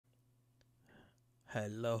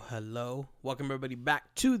Hello, hello. Welcome everybody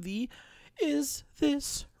back to the Is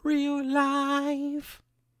This Real Life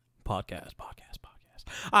podcast.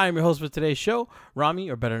 I am your host for today's show, Rami,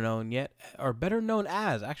 or better known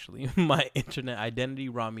as, actually, my internet identity,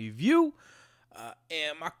 Rami View,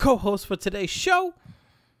 and my co-host for today's show.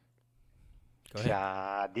 Go ahead.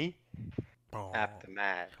 Shadi.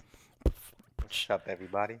 Aftermath. What's up,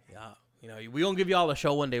 everybody? Yeah, we gonna give y'all a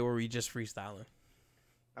show one day where we just freestyling.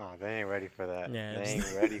 Oh, they ain't ready for that. Yeah, they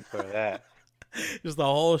ain't ready for that. Just the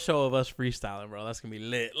whole show of us freestyling, bro. That's gonna be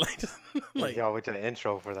lit. Like y'all wait to the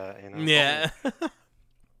intro for that, you know? Yeah.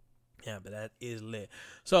 Yeah, but that is lit.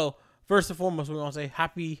 So first and foremost, we're gonna say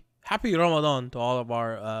happy Ramadan to all of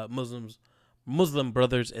our Muslim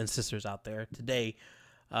brothers and sisters out there. Today,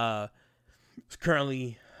 it's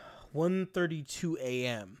currently 1:32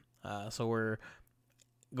 a.m. So we're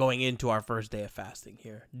going into our first day of fasting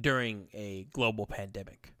here during a global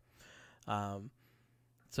pandemic.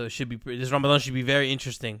 So this Ramadan should be very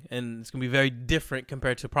interesting, and it's gonna be very different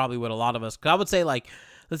compared to probably what a lot of us. Cause I would say I want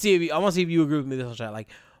to see if you agree with me this chat. Like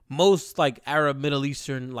most like Arab, Middle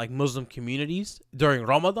Eastern, like Muslim communities during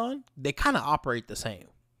Ramadan, they kind of operate the same.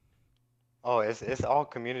 Oh, it's all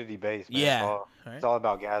community based, man. Yeah, it's all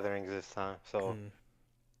about gatherings this time. So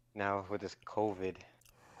now with this COVID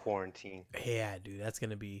quarantine. Yeah, dude, that's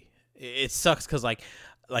gonna be. It sucks because like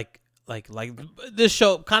this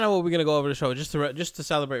show, kind of what we're gonna go over the show just to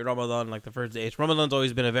celebrate Ramadan, like the first days. Ramadan's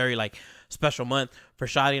always been a very like special month for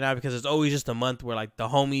Shadi and I because it's always just a month where like the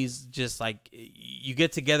homies just like you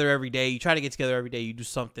get together every day. You try to get together every day. You do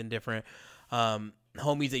something different.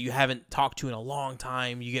 Homies that you haven't talked to in a long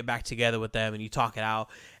time, you get back together with them and you talk it out,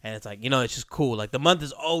 and it's like, it's just cool. Like the month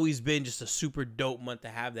has always been just a super dope month to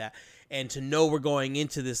have that, and to know we're going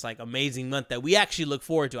into this like amazing month that we actually look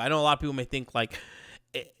forward to. I know a lot of people may think like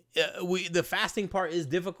the fasting part is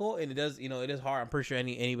difficult, and it does, it is hard. I'm pretty sure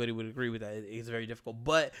anybody would agree with that. It's very difficult,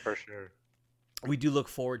 but for sure we do look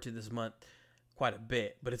forward to this month quite a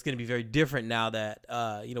bit. But it's going to be very different now that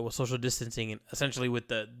with social distancing and essentially with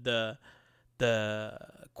the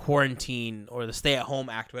quarantine or the stay-at-home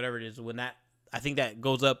act, whatever it is, when that, I think that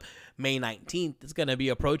goes up May 19th, it's going to be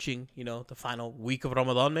approaching, the final week of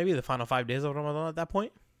Ramadan, maybe the final 5 days of Ramadan at that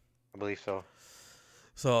point. I believe so.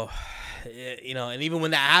 So, and even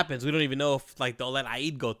when that happens, we don't even know if, like, they'll let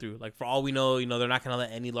Eid go through. Like, for all we know, they're not going to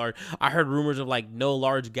let any large... I heard rumors of, like, no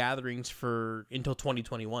large gatherings until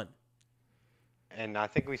 2021. And I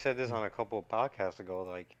think we said this on a couple of podcasts ago,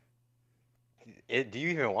 like, do you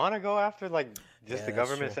even want to go after like just the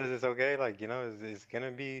government says it's okay? Like it's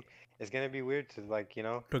gonna be weird to like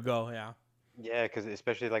to go, yeah, because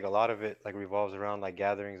especially like a lot of it like revolves around like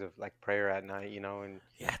gatherings of like prayer at night, and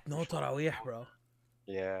no tarawih, bro.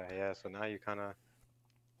 Yeah. So now you kind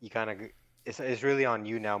of it's really on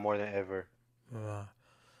you now more than ever.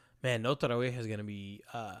 Man, no tarawih is gonna be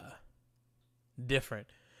different.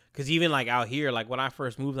 Because even, like, out here, like, when I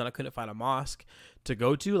first moved and I couldn't find a mosque to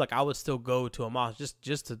go to, like, I would still go to a mosque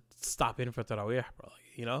just to stop in for Tarawih,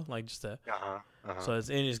 bro. Like, just to... So it's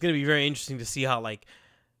going to be very interesting to see how, like...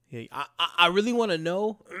 I really want to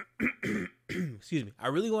know... excuse me. I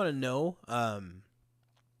really want to know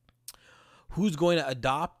who's going to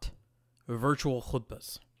adopt virtual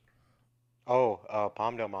khutbahs. Oh,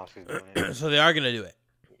 Palmdale Mosque is doing it. So they are going to do it.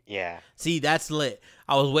 Yeah. See, that's lit.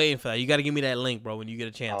 I was waiting for that. You got to give me that link, bro, when you get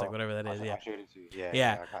a chance, like whatever that is. Yeah. I'll shoot it to you.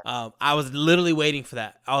 Yeah. I was literally waiting for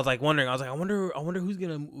that. I was like wondering. I was like, I wonder who's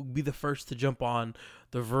gonna be the first to jump on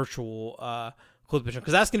the virtual khutbah,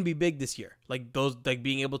 because that's gonna be big this year. Like those, like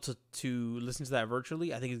being able to listen to that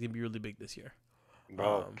virtually, I think is gonna be really big this year.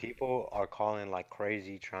 Bro, people are calling like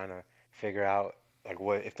crazy trying to figure out like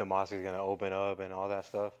what if the mosque is gonna open up and all that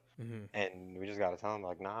stuff, and we just gotta tell them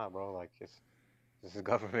like, nah, bro, like this is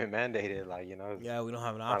government mandated, like yeah, we don't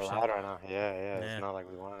have an option. Not allowed right now. Yeah, it's not like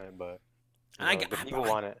we want it, but the people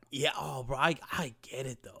bro, want it. Yeah, bro, I get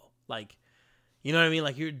it though. Like, you know what I mean?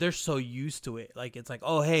 Like they're so used to it. Like it's like,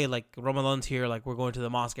 oh hey, like Ramadan's here, like we're going to the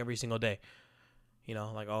mosque every single day.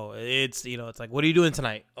 Like, oh, it's it's like, what are you doing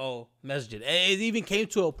tonight? Oh, masjid. And it even came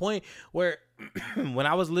to a point where when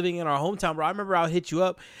I was living in our hometown, bro, I remember I would hit you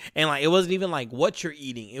up and like it wasn't even like what you're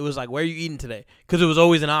eating. It was like, where are you eating today? Because it was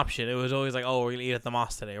always an option. It was always like, oh, we're gonna eat at the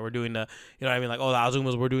mosque today. We're doing the, you know what I mean? Like,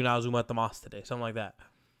 oh, we're doing Azuma at the mosque today, something like that.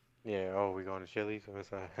 Yeah. Oh, we going to Chili's?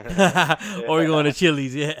 Or we going to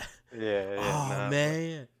Chili's? Yeah. Yeah. Oh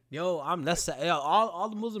man. Yo, all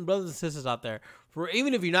the Muslim brothers and sisters out there,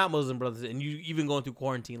 even if you're not Muslim brothers and you even going through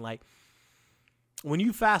quarantine, like when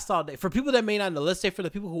you fast all day, for people that may not know, let's say for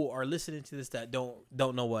the people who are listening to this that don't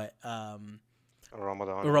know what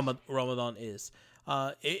Ramadan Ramadan is.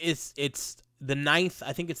 It's the ninth.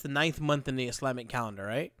 I think it's the ninth month in the Islamic calendar,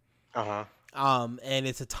 right? Uh-huh. And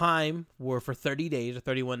it's a time where for 30 days or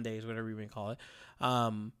 31 days, whatever you may call it,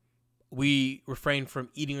 we refrain from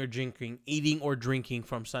eating or drinking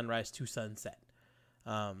from sunrise to sunset.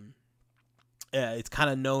 It's kind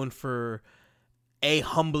of known for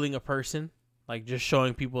humbling a person, like just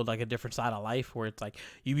showing people like a different side of life, where it's like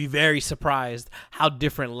you'd be very surprised how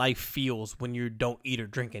different life feels when you don't eat or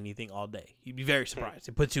drink anything all day. You'd be very surprised.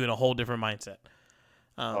 It puts you in a whole different mindset.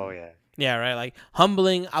 Oh yeah. Yeah, right. Like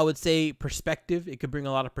humbling, I would say perspective. It could bring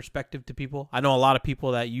a lot of perspective to people. I know a lot of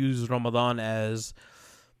people that use Ramadan as,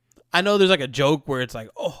 I know there's like a joke where it's like,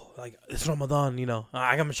 oh, like it's Ramadan,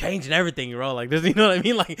 I'm changing everything, bro. Like this, you know what I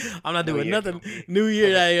mean? Like I'm not doing nothing. New Year,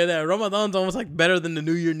 yeah. Ramadan's almost like better than the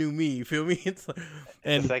New Year, new me. You feel me? It's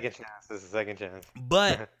a second chance. It's a second chance.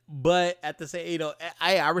 But at the same,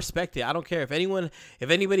 I respect it. I don't care if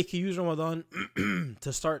anybody can use Ramadan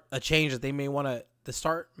to start a change that they may want to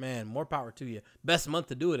start. Man, more power to you. Best month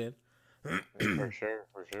to do it in. For sure.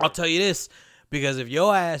 I'll tell you this. Because if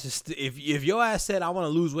your ass said I want to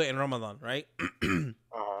lose weight in Ramadan, right?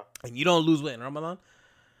 Uh-huh. And you don't lose weight in Ramadan,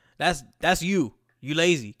 that's you. You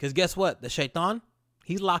lazy. Because guess what? The shaitan,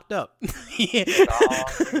 he's locked up. Yeah.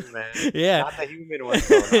 Oh, man. Yeah. Not the human one,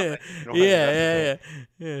 though.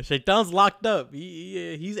 Yeah. Shaitan's locked up.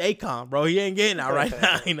 He's Akon, bro. He ain't getting out right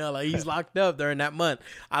now. Like he's locked up during that month.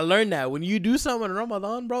 I learned that when you do something in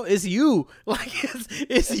Ramadan, bro, it's you. Like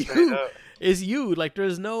it's you. It's you. Like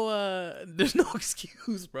there's no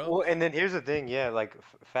excuse, bro. Well, and then here's the thing, yeah, like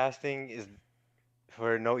fasting is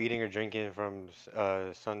for no eating or drinking from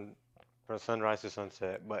sunrise to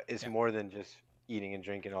sunset, but it's more than just eating and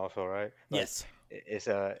drinking also, right? Like, Yes. It's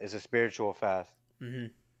a spiritual fast. Mm-hmm.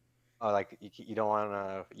 Like you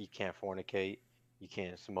don't you can't fornicate, you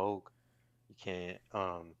can't smoke, you can't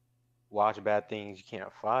watch bad things, you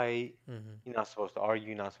can't fight, Mm-hmm. you're not supposed to argue,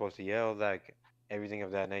 you're not supposed to yell, like everything of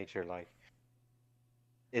that nature, like.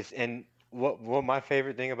 And what my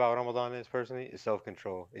favorite thing about Ramadan is personally is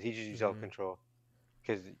self-control. It teaches you self-control.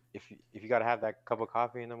 Because if you gotta have that cup of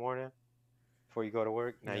coffee in the morning before you go to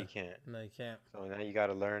work, now you can't. No, you can't. So now you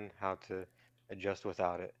gotta learn how to adjust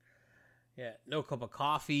without it. Yeah, no cup of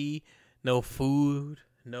coffee, no food,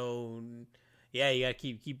 no. Yeah, you gotta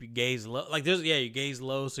keep your gaze low. Like your gaze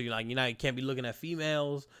low, so you can't be looking at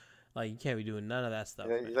females. Like you can't be doing none of that stuff.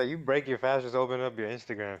 Like you break your fast, just open up your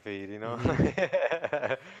Instagram feed,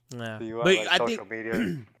 Yeah, So you want but like I social think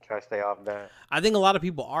media, try to stay off that. I think a lot of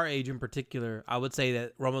people our age in particular, I would say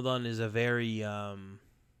that Ramadan is a very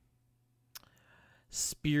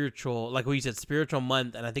spiritual, like what you said, spiritual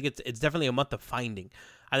month, and I think it's definitely a month of finding.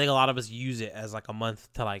 I think a lot of us use it as like a month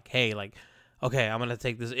to like, hey, like, okay, I'm gonna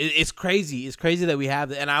take this. It's crazy. It's crazy that we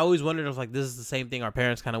have it, and I always wondered if like this is the same thing our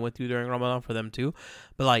parents kind of went through during Ramadan for them too,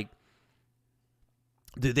 but like.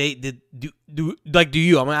 Do you?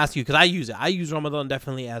 I'm gonna ask you because I use it. I use Ramadan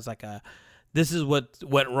definitely as like this is what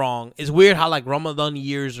went wrong. It's weird how like Ramadan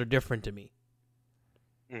years are different to me.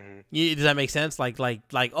 Mm-hmm. Yeah, does that make sense? Like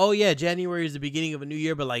oh yeah, January is the beginning of a new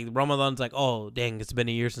year, but like Ramadan's like, oh dang, it's been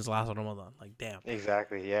a year since last Ramadan. Like damn.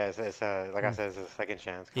 Exactly. Yeah. It's like I said, it's a second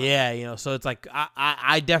chance. Yeah, so it's like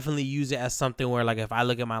I definitely use it as something where like if I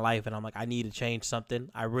look at my life and I'm like I need to change something,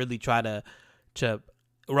 I really try to.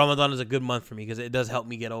 Ramadan is a good month for me because it does help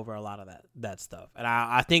me get over a lot of that stuff. And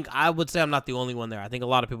I think I would say I'm not the only one there. I think a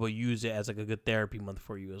lot of people use it as like a good therapy month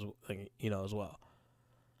for you as as well.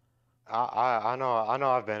 I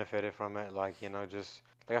know I've benefited from it. Like just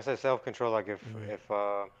like I said, self control. Like if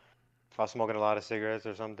I was smoking a lot of cigarettes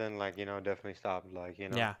or something, like definitely stop. Like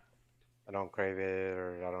Yeah. I don't crave it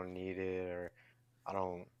or I don't need it or I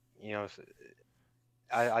don't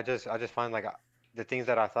I just find like the things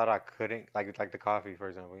that I thought I couldn't like the coffee for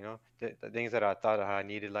example, the things that I thought I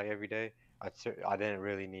needed like every day, I didn't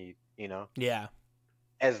really need, Yeah.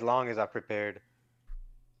 as long as I prepared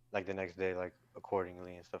like the next day like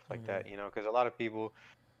accordingly and stuff like that, because a lot of people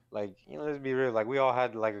like let's be real, like we all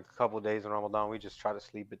had like a couple days in Ramadan, we just try to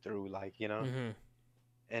sleep it through like and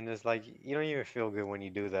it's like you don't even feel good when you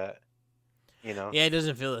do that, Yeah, it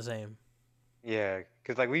doesn't feel the same. Yeah,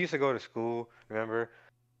 because like we used to go to school, remember,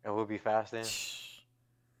 and we'll be fasting.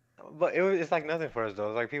 But it's like nothing for us though.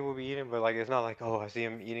 It's like people will be eating, but like it's not like, oh, I see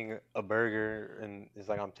him eating a burger and it's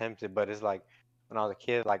like I'm tempted. But it's like when I was a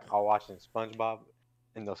kid, like I was watching SpongeBob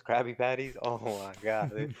and those Krabby Patties. Oh my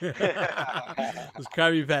God, dude. Those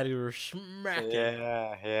Krabby Patties were smacking.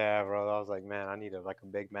 Yeah, bro. I was like, man, I need like a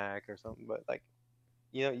Big Mac or something. But like,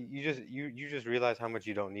 you just realize how much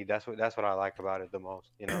you don't need. That's what I like about it the most.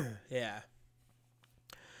 Yeah.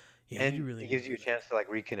 Yeah, you And really it need gives to you a do that. chance to like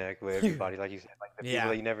reconnect with everybody, like you said, like the people Yeah.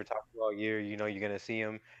 that you never talked to all year. You know, you're gonna see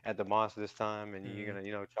them at the mosque this time, and you're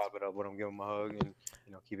Mm. gonna, chop it up with them, give them a hug, and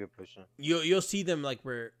keep it pushing. You'll see them like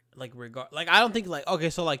regard like I don't think like okay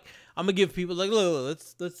so like I'm gonna give people like look,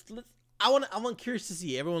 let's I want curious to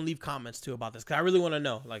see everyone leave comments too about this because I really want to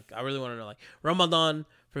know like Ramadan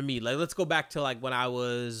for me like let's go back to like when I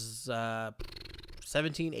was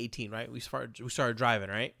 17 18 right we started driving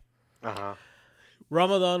right. Uh-huh.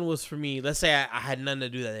 Ramadan was for me. Let's say I had nothing to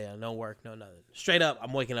do that day. No work, no nothing. Straight up,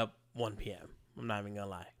 I'm waking up 1 p.m. I'm not even gonna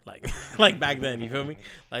lie. Like like back then, you feel me?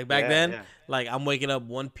 Like back Yeah, then, yeah. like I'm waking up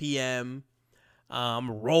 1 p.m. I'm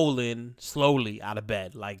rolling slowly out of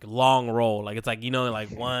bed, like long roll. Like it's like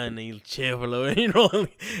like one and you chill for a little,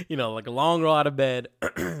 like a long roll out of bed.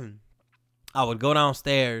 I would go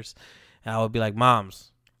downstairs and I would be like,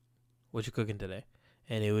 "Moms, what you cooking today?"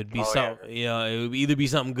 And it would be Oh yeah. it would either be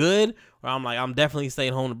something good, or I'm definitely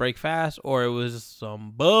staying home to break fast, or it was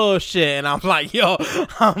some bullshit, and I'm like, yo,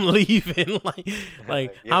 I'm leaving. like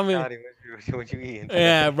Yo, how many? Shotty, what you eating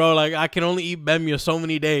Yeah, today? bro. Like I can only eat bamia so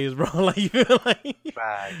many days, bro. Like you feel like,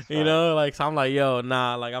 Facts, facts. like so I'm like, yo,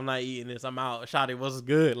 nah, like I'm not eating this. I'm out. Shotty, what's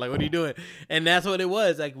good? Like what are you doing? And that's what it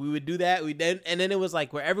was. Like we would do that. And then it was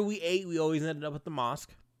like wherever we ate, we always ended up at the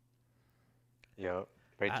mosque. Yo,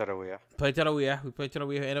 pray Tarawih. Play Tarawih. We played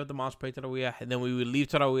Tarawih, end up at the mosque, play Tarawih, and then we would leave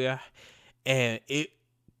Tarawih, and it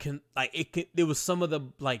was some of the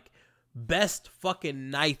like best fucking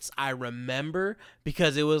nights I remember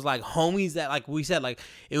because it was like homies that like we said like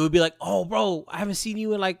it would be like, oh bro, I haven't seen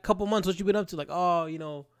you in like a couple months. What you been up to? Like,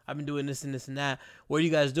 oh, I've been doing this and this and that. What are you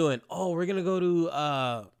guys doing? Oh, we're gonna go to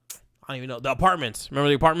I don't even know, the apartments. Remember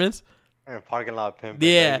the apartments? And parking lot pimping,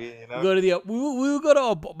 Yeah, baby, we go to we would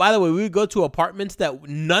go to. By the way, we would go to apartments that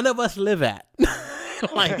none of us live at.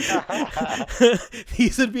 Like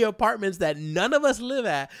these would be apartments that none of us live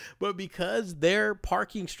at, but because their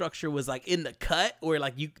parking structure was like in the cut where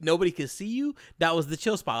like nobody could see you, that was the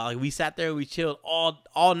chill spot. Like we sat there and we chilled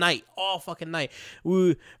all night, all fucking night.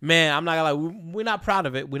 Man, I'm not gonna lie, we're not proud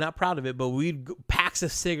of it. We're not proud of it, but packs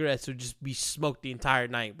of cigarettes would just be smoked the entire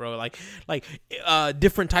night, bro. Like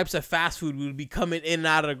different types of fast food would be coming in and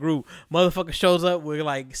out of the group. Motherfucker shows up with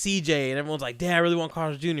like CJ and everyone's like, damn, I really want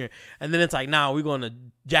Carl's Jr. And then it's like, nah, we're going to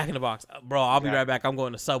Jack in the Box. Bro, I'll be right back. I'm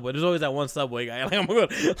going to Subway. There's always that one Subway guy. Like I'm gonna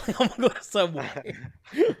go to Subway.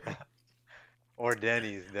 Or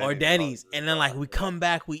Denny's. Or Denny's. And then like we come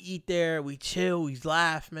back, we eat there, we chill, we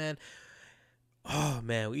laugh, man. Oh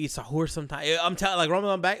man, we eat sahur sometimes. I'm telling like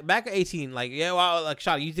Ramadan back at 18, like yeah, well, like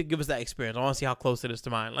Shotty, you could give us that experience. I want to see how close it is to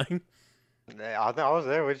mine. Like I think I was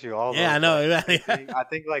there with you all. yeah, I know. Exactly. I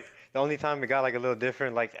think like the only time it got like a little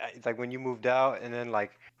different, like it's like when you moved out, and then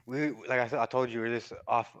like like I said, I told you we're this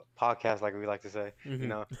off podcast, like we like to say, like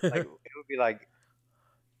it would be like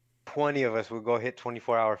 20 of us would go hit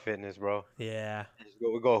 24-hour fitness, bro. Yeah. And just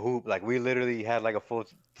we go hoop. Like we literally had like a full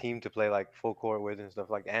team to play like full court with and stuff,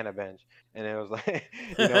 like and a bench. And it was like,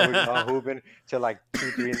 we were all hooping till like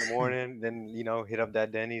 2, 3 in the morning. Then hit up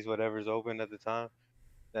that Denny's, whatever's open at the time,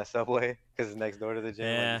 that Subway, because it's next door to the gym.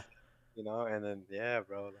 Yeah. Like, and then yeah,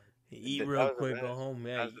 bro. Like, Eat real quick, go home.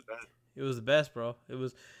 Yeah. That was the best. It was the best, bro. It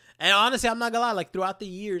was, and honestly, I'm not gonna lie. Like throughout the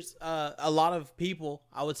years, a lot of people,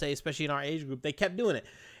 I would say, especially in our age group, they kept doing it.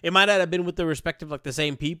 It might not have been with the respective like the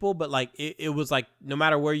same people, but like it was like no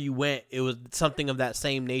matter where you went, it was something of that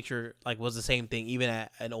same nature. Like was the same thing, even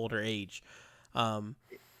at an older age. Yeah,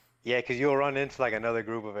 because you'll run into like another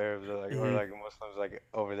group of Arabs or like Muslims like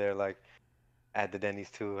over there like at the Denny's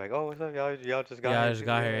too. Like, oh, what's up, y'all? Y'all just got here. Yeah, I just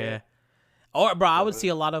got here. Yeah. Or bro, I would see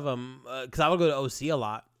a lot of them because I would go to OC a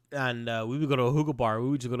lot. And we would go to a hookah bar. We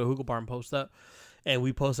would just go to a hookah bar and post up. And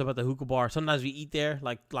we post up at the hookah bar. Sometimes we eat there,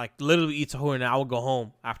 like literally eat sahur, and I would go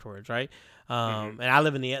home afterwards, right? And I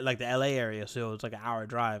live in the LA area, so it's like an hour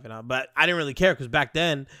drive. But I didn't really care because back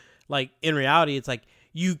then, like in reality, it's like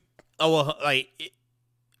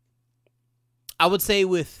I would say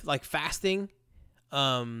with like fasting,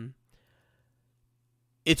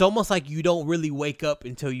 it's almost like you don't really wake up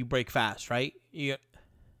until you break fast, right?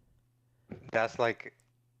 That's like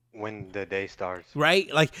when the day starts,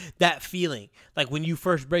 right? Like that feeling, like when you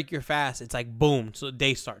first break your fast, it's like boom, so the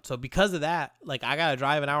day starts. So because of that, like I gotta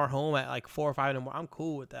drive an hour home at like 4 or 5 in the morning. I'm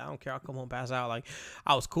cool with that. I don't care. I'll come home, pass out. Like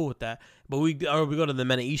I was cool with that. But we go to the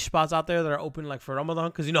Menaish spots out there that are open like for Ramadan,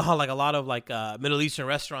 because you know how like a lot of like Middle Eastern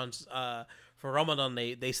restaurants for Ramadan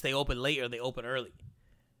they stay open late or they open early.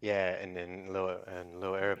 Yeah, and then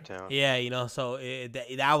little Arab town. Yeah, so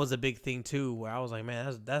that was a big thing too, where I was like,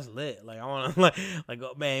 man, that's lit. Like I want to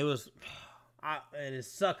man, it was, and it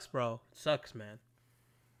sucks, bro. It sucks, man.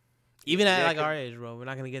 Even at like our age, bro, we're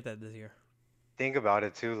not gonna get that this year. think about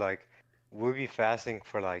it too, like we'll be fasting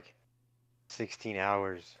for like 16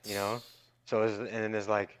 hours, you know? So it's, and then it's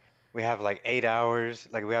like we have like 8 hours,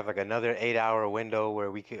 like we have like another 8 hour window where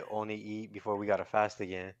we could only eat before we gotta fast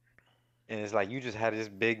again. And it's like you just had this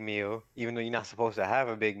big meal, even though you're not supposed to have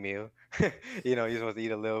a big meal. You know, you're supposed to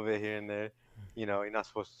eat a little bit here and there. You know, you're not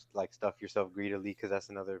supposed to like stuff yourself greedily because that's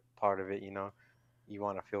another part of it, you know. You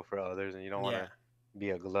want to feel for others and you don't want Yeah. to be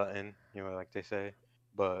a glutton, you know, like they say.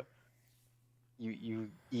 But you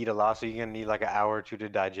eat a lot, so you're gonna need like an hour or two to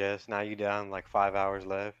digest. Now you down like 5 hours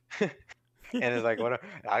left. And it's like what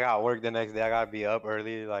I got work the next day. I gotta be up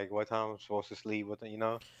early. Like what time I'm supposed to sleep? You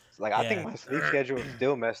know? It's like I think Yeah. my sleep schedule is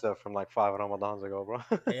still messed up from like 5 Ramadans ago,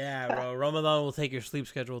 bro. Yeah, bro. Ramadan will take your sleep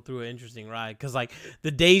schedule through an interesting ride. Cause like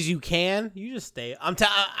the days you can, you just stay. I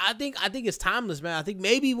think it's timeless, man. I think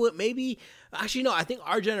maybe actually no. I think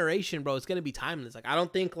our generation, bro, it's gonna be timeless. Like I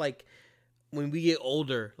don't think like when we get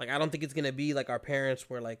older, like I don't think it's gonna be like our parents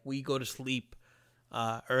where like we go to sleep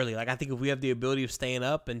early. Like I think if we have the ability of staying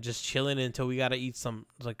up and just chilling until we gotta eat some,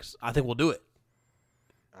 like I think we'll do it.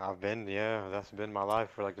 Yeah, that's been my life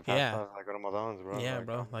for like the past five, like Ramadans, bro. Yeah, Like,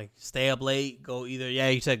 bro. Like stay up late, go either. Yeah,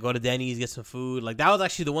 you said go to Denny's, get some food. Like that was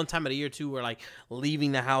actually the one time of the year too where like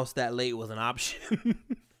leaving the house that late was an option.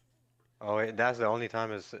 oh, wait, that's the only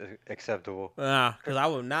time it's acceptable. Because I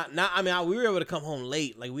would not. I mean, we were able to come home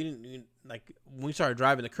late. Like we didn't like when we started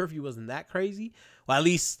driving. The curfew wasn't that crazy. Well, at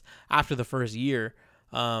least after the first year.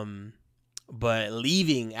 But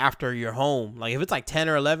leaving after you're home, like if it's like 10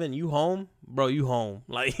 or 11, you home, bro, you home.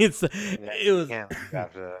 Like it was.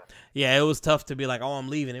 After Yeah, it was tough to be like, oh, I'm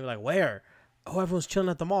leaving. They were like, where? Oh, everyone's chilling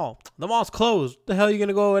at the mall. The mall's closed. The hell are you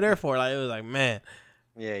gonna go over there for? Like it was like, man.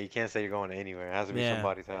 Yeah, you can't say you're going anywhere. It has to be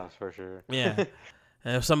somebody's house for sure. Yeah.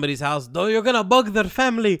 And if somebody's house, though, you're gonna bug their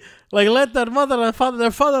family. Like let their mother and father. Their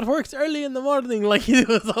father works early in the morning. Like it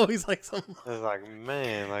was always like some. It's like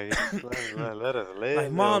man, like let us live.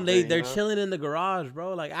 Like mom, they're chilling in the garage,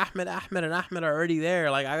 bro. Like Ahmed and Ahmed are already there.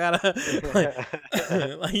 Like I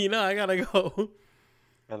gotta, like you know, I gotta go.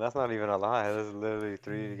 And that's not even a lie. There's literally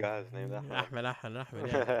 3 guys named Ahmed. Ahmed.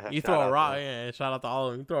 Yeah. You throw a rock. Yeah, shout out to all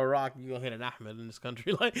of them. You throw a rock, you gonna hit an Ahmed in this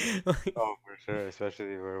country. like oh, for sure,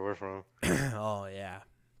 especially where we're from. Oh yeah,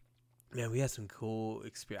 man, we had some cool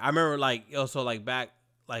experience. I remember so back,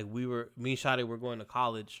 like me and Shadi were going to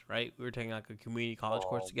college, right? We were taking like a community college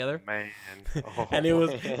course together. Man, and it was,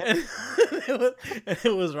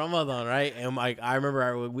 it was Ramadan, right? And like I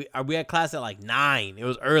remember we had class at like 9. It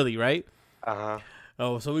was early, right?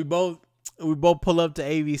 Oh, so we both pull up to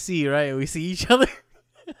ABC, right? And we see each other.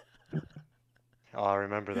 Oh, I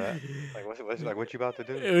remember that. Like, what you about to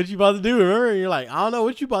do? What you about to do? Remember? And you're like, I don't know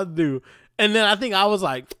what you about to do. And then I think I was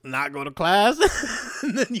like, not go to class.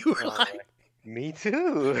 And then you were like, me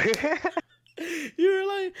too.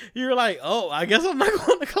 you were like, oh, I guess I'm not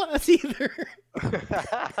going to class either.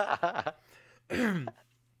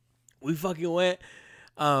 We fucking went.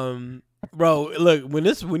 Bro, look,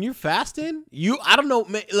 when you're fasting, I don't know,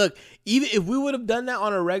 man, look, even if we would have done that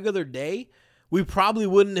on a regular day, we probably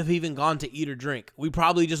wouldn't have even gone to eat or drink. We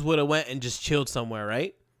probably just would have went and just chilled somewhere,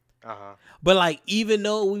 right? But like, even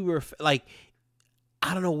though we were like,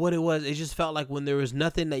 I don't know what it was. It just felt like when there was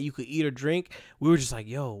nothing that you could eat or drink, we were just like,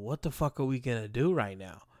 yo, what the fuck are we going to do right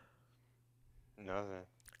now? Nothing.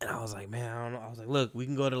 And I was like, man, I don't know. I was like, look, we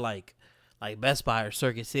can go to like Best Buy or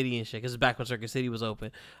Circuit City and shit. Because it's back when Circuit City was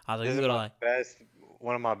open. I was like, we go to like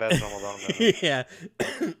one of my best Ramadan memories. Yeah.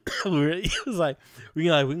 It was like we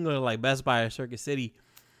can go to like Best Buy or Circuit City.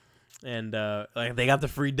 And like they got the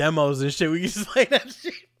free demos and shit. We can just play that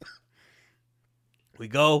shit. We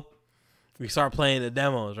go. We start playing the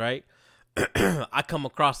demos, right? I come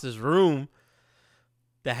across this room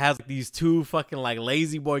that has like, these 2 fucking like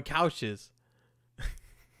lazy boy couches.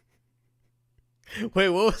 Wait,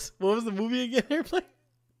 what was the movie again? Airplane?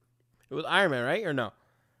 It was Iron Man, right? Or no?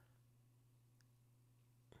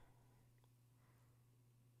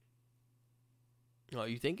 Oh,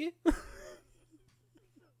 you thinking?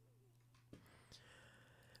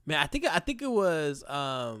 Man, I think it was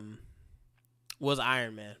Iron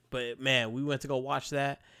Man. But man, we went to go watch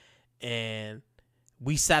that and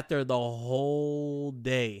we sat there the whole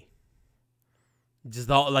day. Just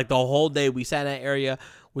the whole day we sat in that area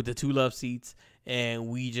with the 2 love seats and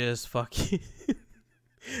we just fucking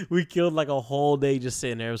we killed like a whole day just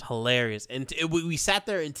sitting there. It was hilarious. And we sat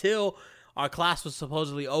there until our class was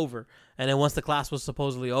supposedly over. And then once the class was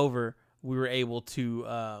supposedly over, we were able to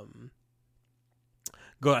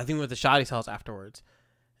go. I think we went to Shadi's house afterwards.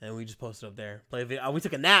 And we just posted up there. We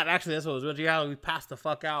took a nap. Actually, that's what it was. We passed the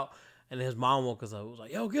fuck out. And his mom woke us up. It was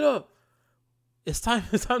like, yo, get up. It's time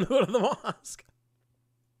to go to the mosque.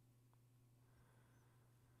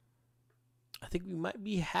 I think we might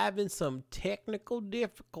be having some technical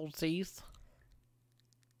difficulties.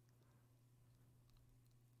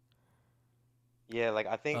 Yeah, like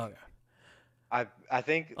I think Okay. I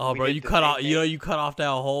think Oh, we bro, did you the cut same off. You know, thing. you cut off that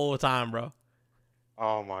whole time, bro.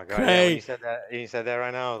 Oh my God, yeah, when Crazy. you said that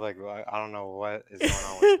right now, I was like, I don't know what is going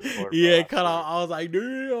on with Discord, bro. Yeah, I it cut swear. off. I was like,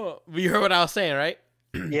 dude, you heard what I was saying, right?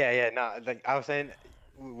 Yeah, yeah, no, like I was saying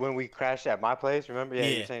when we crashed at my place, remember? Yeah,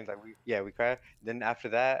 you're Yeah. saying like we crashed. Then after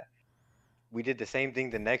that, we did the same thing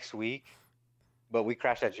the next week, but we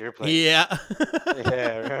crashed at your place. Yeah.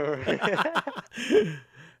 Yeah, remember?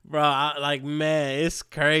 Bro, like, man, it's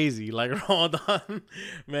crazy. Like, Ramadan,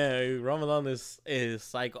 man, Ramadan is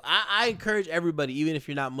cycle. I encourage everybody, even if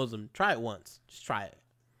you're not Muslim, try it once. Just try it.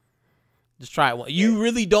 Just try it once. Yeah. You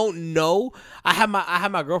really don't know. I had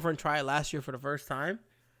my girlfriend try it last year for the first time.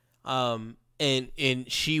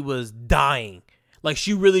 And she was dying. Like,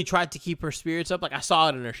 she really tried to keep her spirits up. Like, I saw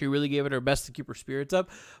it in her. She really gave it her best to keep her spirits up.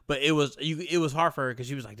 But it was hard for her because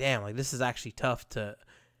she was like, damn, like, this is actually tough to,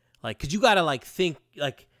 like, because you got to, like, think,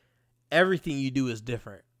 like, everything you do is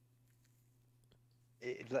different.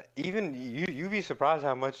 Like, even you be surprised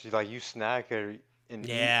how much like you snack or and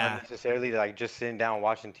eat unnecessarily, like just sitting down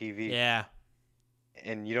watching TV, Yeah.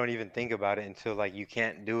 and you don't even think about it until like you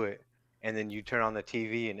can't do it, and then you turn on the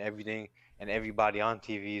TV and everything, and everybody on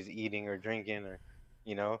TV is eating or drinking or,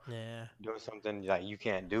 you know, Yeah. doing something like you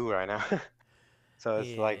can't do right now. So it's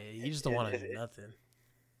Yeah. like You just don't want to do nothing.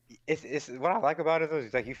 it's what I like about it though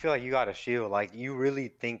is like you feel like you got a shield, like you really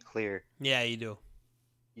think clear. Yeah, you do.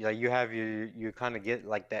 Like you have you kind of get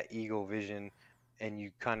like that ego vision, and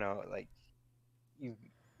you kind of like you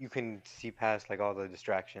you can see past like all the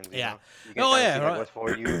distractions, you Yeah. know? You can Oh, kind of yeah. see like what's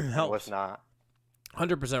for you and what's Helps. not.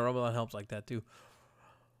 100% Ramadan helps like that, too.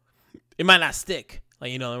 It might not stick.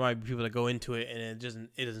 Like, you know, there might be people that go into it and it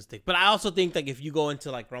doesn't stick. But I also think like if you go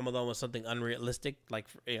into like Ramadan with something unrealistic, like,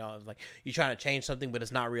 you know, like you're trying to change something but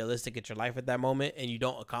it's not realistic at your life at that moment and you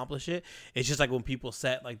don't accomplish it, it's just like when people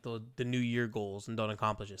set like the New Year goals and don't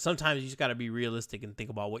accomplish it. Sometimes you just got to be realistic and think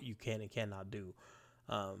about what you can and cannot do.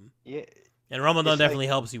 Yeah, And Ramadan it's definitely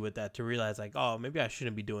like helps you with that, to realize like, oh, maybe I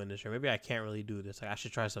shouldn't be doing this, or maybe I can't really do this. Like, I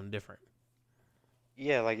should try something different.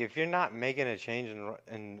 yeah, like if you're not making a change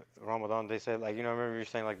in Ramadan, they said like, you know, remember you're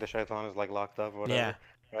saying like the shaitan is like locked up or Yeah.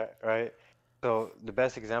 whatever, right? Right. So the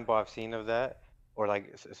best example I've seen of that, or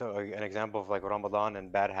like an example of like Ramadan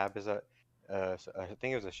and bad habits that I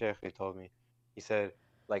think it was a sheikh who told me. He said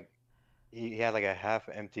like he had like a half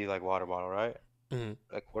empty like water bottle, right? Mhm.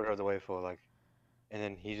 Like quarter of the way full, like, and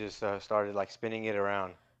then he just started like spinning it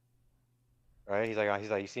around, right? He's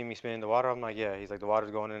like, you see me spinning the water? I'm like, yeah. He's like, the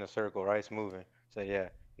water's going in a circle, right? It's moving. I said, yeah.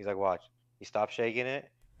 He's like, watch. He stopped shaking it,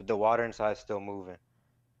 but the water inside is still moving.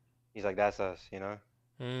 He's like, that's us, you know?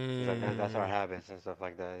 He's like, that's our Mm. habits and stuff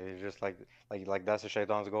like that. It's just like that's the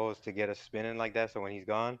shaitan's goal is to get us spinning like that. So when he's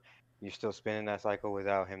gone, you're still spinning that cycle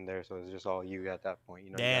without him there. So it's just all you at that point.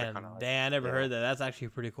 You know, you gotta kind of Damn, like, damn, I never yeah. heard that. That's actually a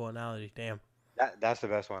pretty cool analogy. Damn. That's the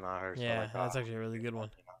best one I heard. So Yeah, like, that's actually a I'm really thinking good like, one.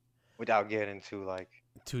 you know, without getting too like,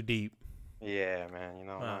 Too deep. yeah, man. You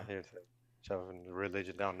know, I'm Uh, not here to shove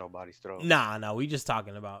religion down nobody's throat. nah, we just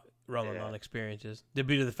talking about Yeah. Ramadan experiences. Due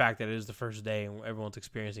to the fact that it is the first day and everyone's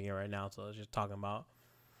experiencing it right now, so it's just talking about.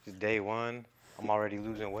 Just day one, I'm already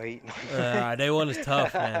losing weight. Day one is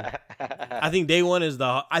tough, man. I think day one is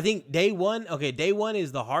the. I think day one. Okay, day one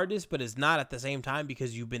is the hardest, but it's not at the same time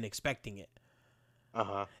because you've been expecting it.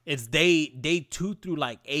 Uh-huh. It's day 2 through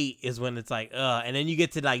like 8 is when it's like and then you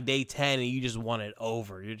get to like day 10 and you just want it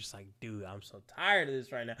over. You're just like, dude, I'm so tired of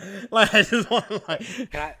this right now. Like, I just want to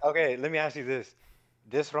like. Okay, let me ask you this.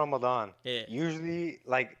 This Ramadan, Yeah. usually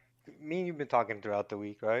like me and you've been talking throughout the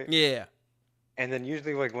week, right? Yeah. And then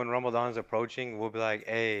usually like when Ramadan's approaching, we'll be like,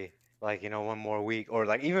 hey, like, you know, one more week. Or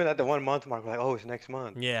like even at the 1 month mark, we're like, oh, it's next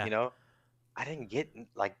month. Yeah. You know? I didn't get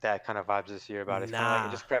like that kind of vibes this year about it. It's kind of like it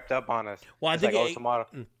Nah. just crept up on us. Well, I It's think like,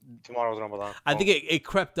 oh, tomorrow's Ramadan. I think Oh, it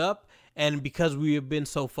crept up, and because we have been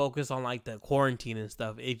so focused on like the quarantine and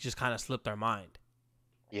stuff, it just kind of slipped our mind.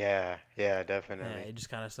 yeah, yeah, Yeah, definitely. it just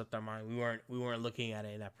kind of slipped our mind. We weren't looking at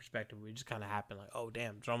it in that perspective. We just kind of happened like, oh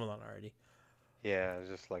damn, it's Ramadan already. Yeah, it's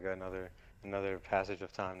just like another passage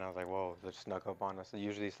of time. And I was like, whoa, it snuck up on us. And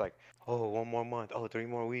usually it's like, oh, 1 more month, oh, 3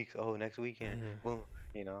 more weeks, oh, next weekend, Mm-hmm. boom,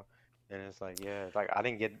 you know. And it's like, yeah, it's like I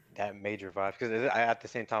didn't get that major vibes because at the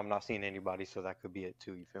same time I'm not seeing anybody, so that could be it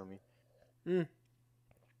too. You feel me? Mm.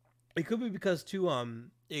 It could be because too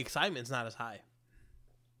the excitement's not as high.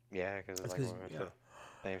 Yeah, because it's That's like because we're into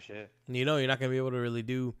same shit. you know you're not gonna be able to really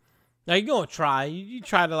do. Like, you're gonna try. You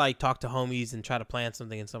try to like talk to homies and try to plan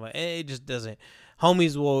something and stuff like. It just doesn't.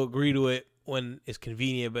 Homies will agree to it, when it's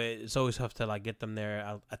convenient, but it's always tough to like get them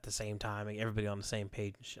there at the same time, like everybody on the same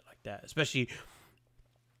page and shit like that. Especially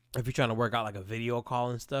if you're trying to work out like a video call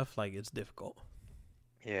and stuff, like it's difficult.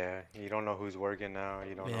 Yeah, you don't know who's working now.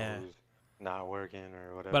 You don't know Yeah. who's not working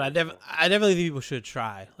or whatever. But I So definitely think people should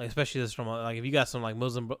try, like especially this from like if you got some like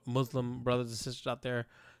Muslim brothers and sisters out there,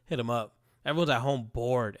 hit them up. Everyone's at home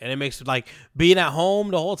bored, and it makes like being at home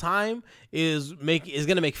the whole time is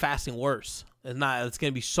gonna make fasting worse. It's not. It's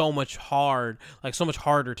gonna be so much harder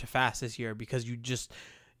to fast this year because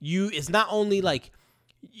it's not only like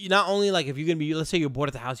if you're gonna be, let's say you're bored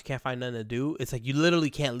at the house, you can't find nothing to do. It's like you literally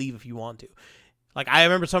can't leave if you want to. Like I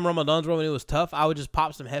remember some Ramadans when it was tough, I would just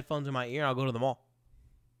pop some headphones in my ear and I'll go to the mall.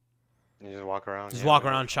 you just walk around. Just Yeah, walk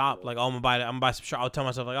man. around, shop. Like, oh, I'm gonna buy some. I'll tell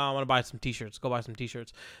myself like, oh, I want to buy some t-shirts. Go buy some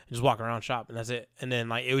t-shirts. And just walk around, shop, and that's it. And then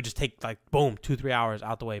like it would just take like boom, 2-3 hours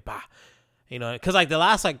out the way. Bah, because like the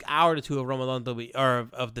last like hour to two of Ramadan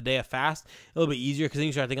of the day of fast, it'll be easier because then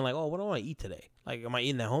you start thinking like, oh, what do I want to eat today? Like, am I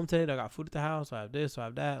eating at home today? Do I got food at the house? Do I have this? Do I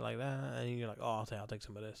have that? Like that, and you're like, oh, I'll take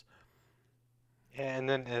some of this. Yeah, and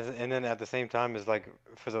then at the same time is like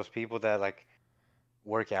for those people that like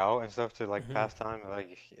work out and stuff to like Hmm. pass time.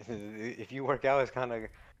 Like if you work out, it's kind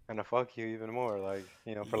of fuck you even more. Like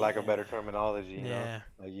for lack of better Yeah, terminology, yeah.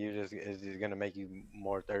 like it's just gonna make you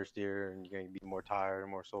more thirstier and you're gonna be more tired,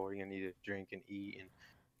 more sore. You're gonna need to drink and eat,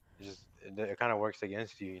 and it kind of works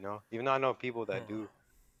against you, Even though I know people that do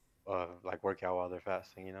like work out while they're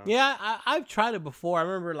fasting. Yeah, I've tried it before. I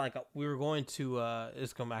remember like we were going to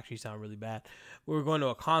it's gonna actually sound really bad. We were going to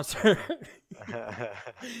a concert.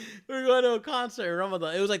 We were going to a concert in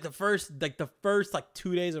Ramadan. It was like the first like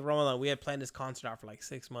 2 days of Ramadan. We had planned this concert out for like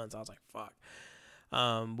 6 months. I was like, fuck.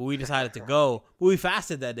 But we decided to go. But we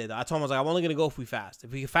fasted that day though. I told him I was like, I'm only gonna go if we fast.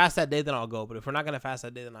 If we can fast that day, then I'll go. But if we're not gonna fast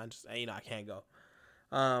that day, then I can't go.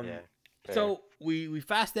 Yeah, fair. So we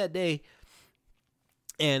fast that day.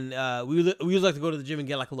 And we usually like to go to the gym and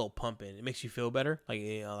get like a little pump in. It makes you feel better. Like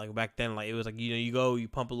like back then, like it was like you go, you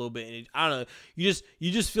pump a little bit, and I don't know,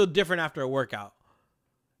 you just feel different after a workout.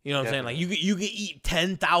 You know what I'm saying? Like Definitely. you can eat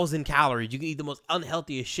 10,000 calories. You can eat the most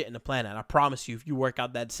unhealthiest shit in the planet. And I promise you, if you work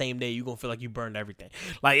out that same day, you're gonna feel like you burned everything.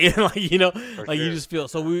 Like like For like you sure. just feel.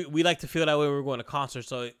 So we like to feel that way when we're going to concerts.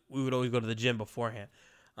 So we would always go to the gym beforehand.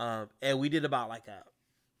 And we did about like a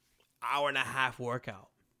hour and a half workout.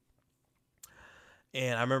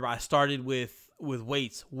 And I remember I started with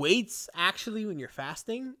weights. Weights actually, when you're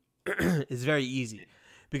fasting, is very easy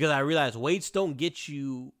because I realized weights don't get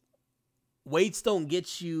you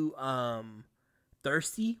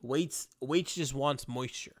thirsty. Weights just wants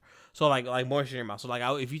moisture. So like moisture in your mouth. So like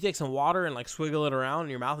if you take some water and like swiggle it around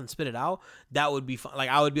in your mouth and spit it out, that would be fun. Like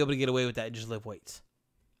I would be able to get away with that and just lift weights.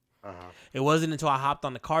 Uh-huh. It wasn't until I hopped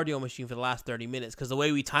on the cardio machine for the last 30 minutes because the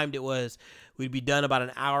way we timed it was we'd be done about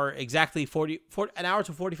an hour, exactly 40 an hour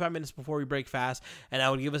to 45 minutes before we break fast, and that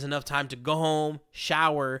would give us enough time to go home,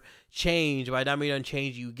 shower, change. By the time you're done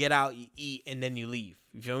change, you get out, you eat, and then you leave.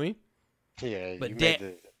 You feel me? Yeah, you But made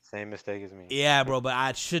the same mistake as me. yeah, bro, but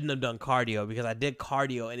I shouldn't have done cardio because I did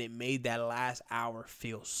cardio and it made that last hour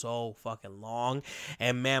feel so fucking long.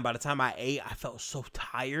 And man, by the time I ate, I felt so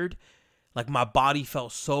tired. Like my body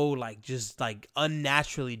felt so like just like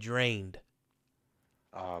unnaturally drained.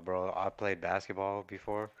 Bro, I played basketball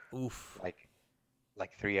before, Oof. like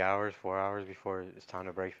 3 hours, 4 hours before it's time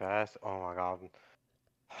to break fast. Oh my God,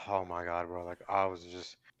 bro. Like I was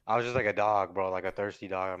just like a dog, bro, like a thirsty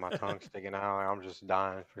dog, and my tongue sticking out. And I'm just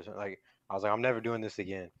dying for something. Like I was like, I'm never doing this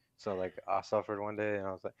again. So like I suffered one day, and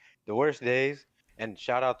I was like, the worst days. And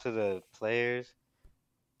shout out to the players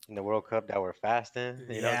in the World Cup that were fasting,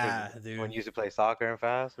 because Yeah, when dude. you used to play soccer and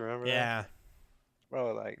fast, remember that? Yeah.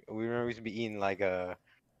 Bro, like we used to be eating like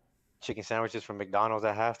chicken sandwiches from McDonald's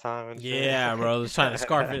at halftime and shit. Yeah, bro. I was trying to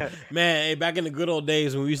scarf it. Man, hey, back in the good old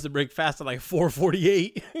days when we used to break fast at like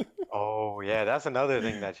 4:48. Oh yeah, that's another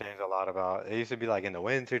thing that changed a lot about. It used to be like in the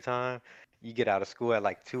winter time, you get out of school at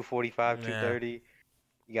like 2:45, Yeah. 2:30.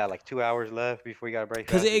 You got like 2 hours left before you gotta break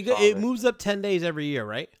Cuz fast. You it solid. moves up 10 days every year,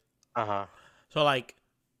 right? Uh-huh. So like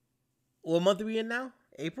what month are we in now?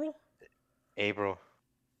 April? April.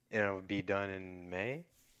 It'll be done in May.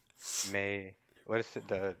 May. What is it?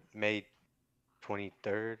 The May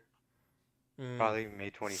 23rd? Mm. Probably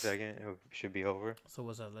May 22nd. It should be over. So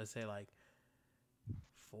what's up? Let's say like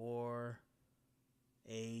 4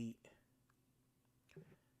 8.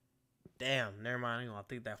 Damn, never mind. I ain't gonna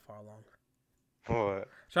think that far along. What?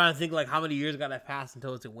 Trying to think like how many years gotta pass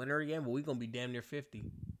until it's in winter again, but we gonna be damn near 50.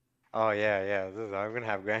 Oh yeah, yeah. I'm gonna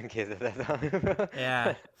have grandkids at that time.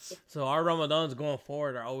 Yeah. So our Ramadans going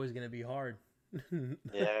forward are always gonna be hard.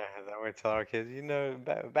 Yeah, that we tell our kids,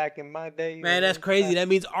 back in my day, Man, that's crazy. That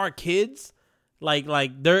means our kids, like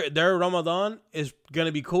their Ramadan is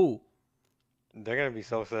gonna be cool. they're gonna be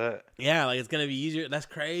so set. Yeah, like it's gonna be easier. That's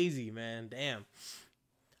crazy, man. Damn.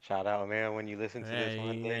 Shout out, man. When you listen to Yeah, this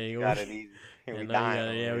one day, you you, got it easy. I We know you dying got it.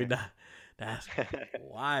 over Yeah, we here. done. That's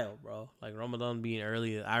wild, bro. Like Ramadan being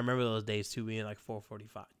early. I remember those days too, being like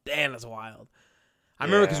 4:45. Damn, that's wild. I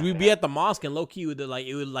remember because Yeah, we'd be at the mosque and low key it would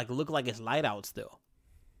like look like it's light out still.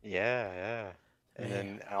 yeah. And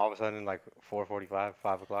Man, then all of a sudden, like 4:45,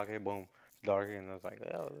 5 o'clock, hey, boom, it's dark, and I was like,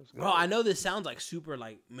 oh, let's bro, I go. know this sounds like super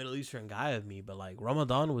like Middle Eastern guy of me, but like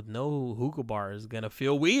Ramadan with no hookah bar is gonna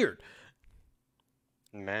feel weird.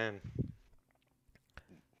 Man,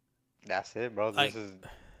 that's it, bro. Like,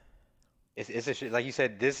 It's a shit. Like you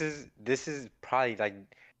said, this is probably like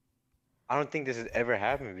I don't think this has ever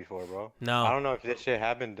happened before, bro. I no. don't know if this shit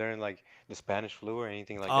happened during like the Spanish flu or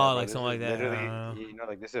anything like that, Oh, bro. like This something is like that. I literally, don't know.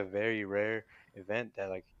 like this is a very rare event that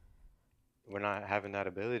like we're not having that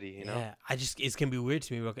ability, Yeah, it's gonna be weird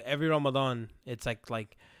to me, bro. Every Ramadan, it's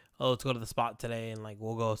like, oh, let's go to the spot today, and like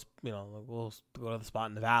we'll go, like, we'll go to the spot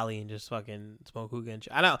in the valley and just fucking smoke hookah and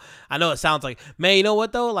shit. I know it sounds like, man, you know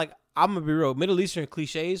what though? Like I'm gonna be real, Middle Eastern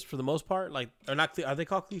cliches for the most part, like are not, are they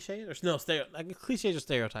called cliches or no? Like cliches or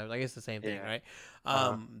stereotypes. I guess the same thing, Yeah. right?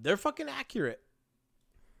 Uh-huh. They're fucking accurate.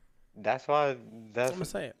 That's why I'm that's gonna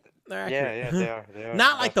say it. They're yeah, they accurate. are. They are.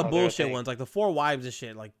 Not like That's the why they're a bullshit thing. ones, like the four wives and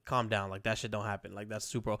shit. Like, calm down. Like that shit don't happen. Like that's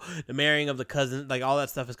super. The marrying of the cousins, like all that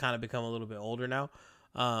stuff has kind of become a little bit older now.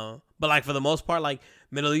 But like for the most part, like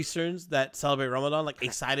Middle Easterns that celebrate Ramadan, like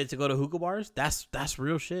excited to go to hookah bars. That's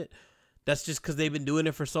real shit. That's just because they've been doing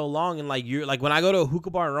it for so long. And like you're like when I go to a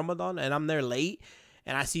hookah bar in Ramadan and I'm there late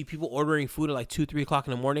and I see people ordering food at like 2, 3 o'clock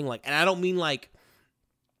in the morning. Like, and I don't mean like,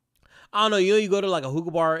 I don't know. You go to like a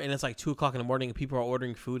hookah bar and it's like 2 o'clock in the morning and people are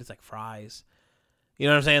ordering food. It's like fries. You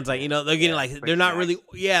know what I'm saying? It's like, Yeah, they're getting yeah. like, Quick they're not snacks. really,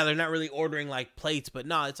 yeah, they're not really ordering like plates, but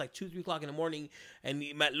no, it's like 2, 3 o'clock in the morning and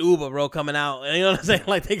Matluba, bro, coming out. And you know what I'm saying?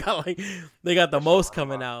 Like, they got the The most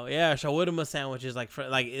coming shawarma. out. Yeah, shawarma sandwiches, like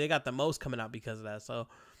they got the most coming out because of that. So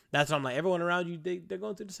that's why I'm like, everyone around you, they're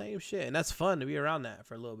going through the same shit. And that's fun to be around that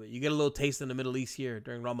for a little bit. You get a little taste in the Middle East here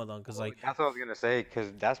during Ramadan because, Well, like, that's what I was gonna say,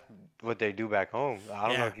 cause that's what they do back home. I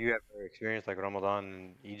don't know yeah, if you ever experienced like Ramadan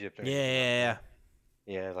in Egypt or yeah, anything like yeah, that.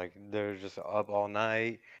 Yeah, like they're just up all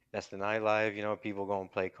night. That's the nightlife. People go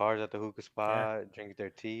and play cards at the hookah yeah. spot, drink their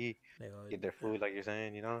tea, They go, get their food, like you're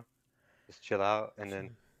saying. Just chill out. And then,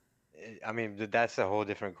 I mean, that's a whole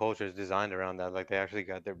different culture. It's designed around that. Like they actually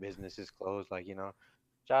got their businesses closed. Like,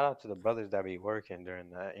 shout out to the brothers that be working during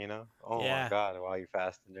that. Oh my yeah. God, while you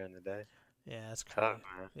fasting during the day. Yeah, that's Tough, crazy.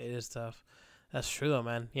 man. It is tough. That's true though,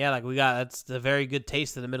 man. Yeah, like we got that's the very good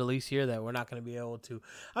taste of the Middle East here that we're not gonna be able to.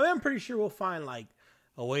 I mean, I'm pretty sure we'll find like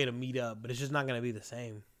a way to meet up, but it's just not gonna be the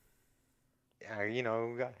same. Yeah,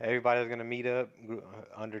 everybody's gonna meet up,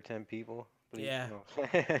 under 10 people, please. Yeah,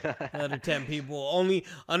 No. under 10 people, only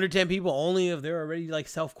under 10 people, only if they're already like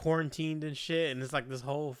self quarantined and shit, and it's like this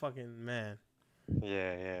whole fucking man.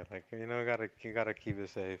 Yeah. Like you gotta keep it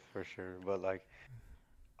safe for sure. But like,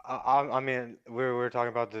 I mean, we're talking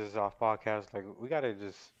about this off podcast. Like, we gotta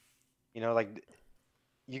just, like,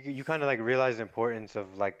 you kind of like realize the importance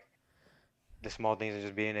of like the small things and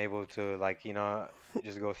just being able to like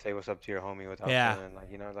just go say what's up to your homie without Yeah. feeling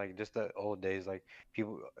like like just the old days,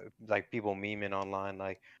 people memeing online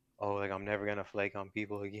like, oh, like I'm never gonna flake on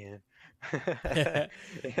people again. you,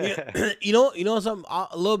 Yeah. something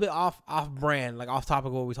a little bit off brand, like off topic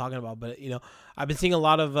of what we're talking about, but I've been seeing a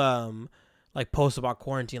lot of like posts about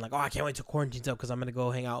quarantine, like, oh, I can't wait till quarantine's up because I'm gonna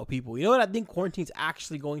go hang out with people. You know what I think quarantine's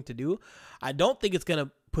actually going to do? I don't think it's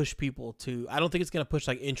gonna push people to. I don't think it's gonna push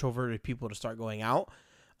like introverted people to start going out.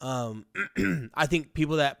 Um, I think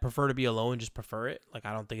people that prefer to be alone just prefer it. Like,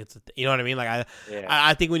 I don't think it's you know what I mean. Like, Yeah.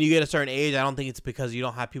 I think when you get a certain age, I don't think it's because you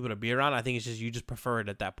don't have people to be around. I think it's just you just prefer it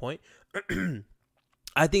at that point.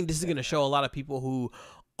 I think this is gonna show a lot of people who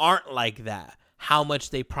aren't like that how much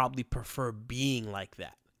they probably prefer being like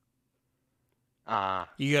that.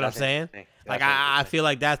 You get what I'm That's saying? interesting. Like That's I interesting. feel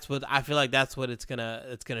like that's what it's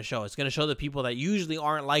gonna show. It's gonna show the people that usually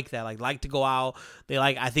aren't like that, like to go out.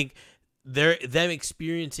 I think them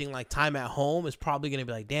experiencing like time at home is probably gonna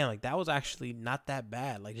be like, damn, like that was actually not that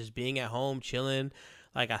bad. Like just being at home, chilling.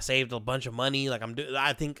 Like I saved a bunch of money. Like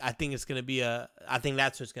I think it's gonna be I think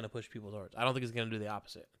that's what's gonna push people towards. I don't think it's gonna do the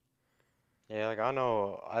opposite. Yeah, like I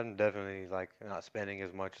know I'm definitely like not spending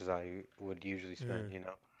as much as I would usually spend, Mm.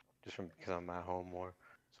 just from because I'm at home more.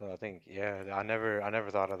 So I think, yeah, I never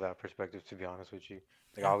thought of that perspective, to be honest with you.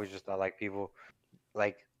 Like I Yeah. always just thought like people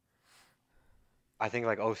like I think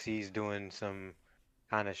like OC's doing some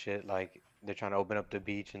kind of shit like they're trying to open up the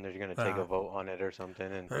beach and they're gonna take a Uh, vote on it or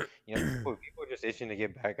something. And people are just itching to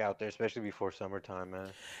get back out there, especially before summertime, man.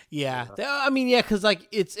 You yeah, know. I mean, yeah, because like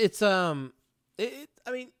I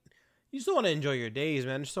mean, you still want to enjoy your days,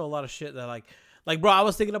 man. There's still a lot of shit that like, bro. I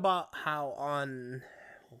was thinking about how on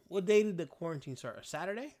what day did the quarantine start?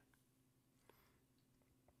 Saturday?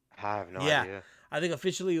 I have no Yeah, idea. I think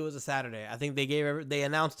officially it was a Saturday. I think they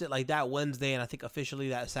announced it like that Wednesday, and I think officially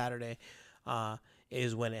that Saturday, uh,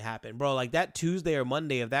 is when it happened, bro. Like that Tuesday or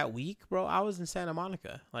Monday of that week, bro. I was in Santa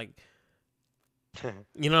Monica, like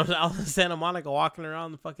you know, I was in Santa Monica walking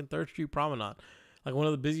around the fucking Third Street Promenade, like one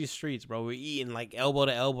of the busiest streets, bro. We're eating like elbow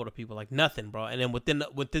to elbow to people, like nothing, bro. And then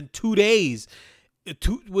within 2 days,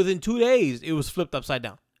 within 2 days, it was flipped upside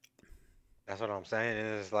down. That's what I'm saying.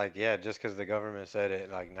 And it's like, yeah, just because the government said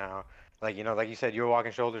it, like now, like like you said, you were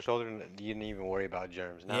walking shoulder to shoulder, and you didn't even worry about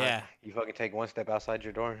germs. Now Yeah, you fucking take one step outside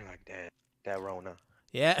your door, and you're like, damn, that Rona.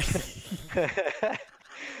 yeah.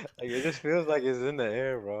 Like it just feels like it's in the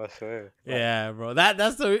air, bro. I swear. Like, Yeah, bro.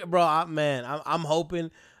 That's the bro. Man, I'm hoping,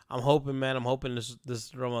 man. I'm hoping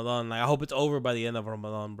this Ramadan. Like, I hope it's over by the end of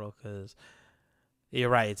Ramadan, bro. Cause you're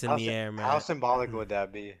right. It's in how the air, how man. symbolic would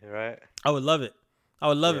that be, right? I would love it. I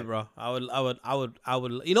would love Yeah. it, bro. I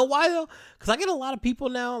would. You know why though? Cause I get a lot of people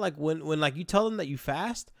now. Like when like you tell them that you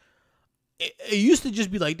fast, it used to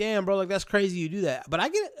just be like, damn, bro, like that's crazy you do that. But I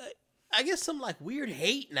get some like weird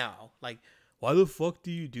hate now. Like, why the fuck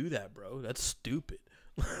do you do that, bro? That's stupid.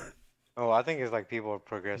 Oh, I think it's like people are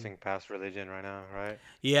progressing past religion right now, right?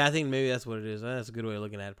 Yeah, I think maybe that's what it is. That's a good way of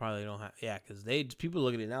looking at it. Probably don't have. Yeah, because people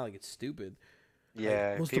look at it now like it's stupid. Like,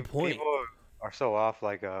 Yeah, what's the point? people are so off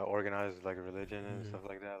like organized like religion and Mm, stuff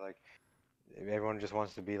like that. Like everyone just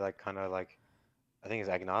wants to be like kind of like I think it's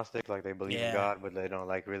agnostic, like they believe in yeah, God, but they don't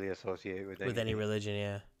like really associate with with any anything. religion,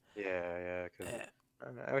 yeah. Yeah, yeah, because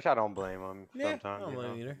Eh, which I don't blame them Yeah, I sometimes, don't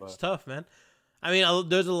blame you either. It's But tough, man. I mean,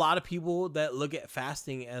 there's a lot of people that look at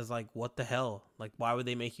fasting as like, what the hell? Like, why would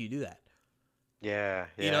they make you do that? yeah,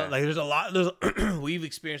 You know, yeah. like there's a lot. We've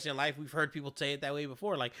experienced in life. We've heard people say it that way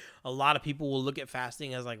before. Like a lot of people will look at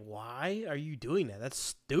fasting as like, why are you doing that? That's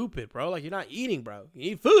stupid, bro. Like you're not eating, bro.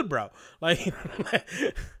 You eat food, bro. Like,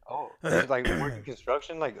 Oh, it's like working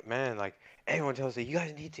construction, like man, like everyone tells you, you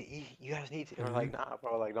guys need to eat, you guys need to. We're Mhm. like, nah,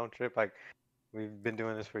 bro, like don't trip. Like we've been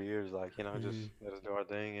doing this for years, like just Mhm. let us do our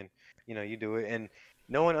thing, and you do it, and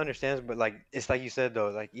no one understands. But like it's like you said though,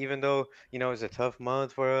 like even though it's a tough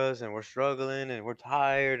month for us, and we're struggling, and we're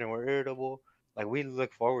tired, and we're irritable, like we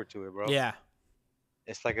look forward to it, bro. Yeah,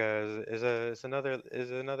 It's like it's another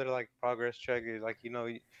like progress check. Like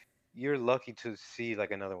you're lucky to see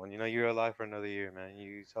like another one. You're alive for another year, man.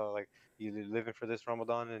 You saw like you living for this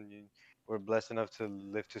Ramadan, and we're blessed enough to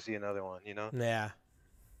live to see another one. yeah,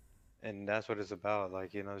 And that's what it's about.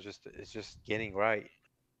 Like it's just getting right,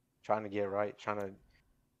 trying to get right, trying to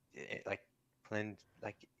like cleanse,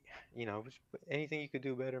 like just anything you could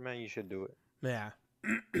do better, man. You should do it. yeah.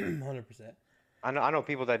 100%. I know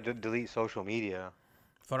people that delete social media.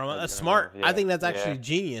 Like That's smart. I yeah, think that's yeah, actually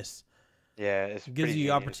genius. yeah. It's It gives pretty you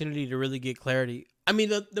the genius. opportunity to really get clarity. I mean,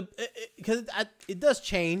 the because it does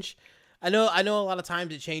change. I know a lot of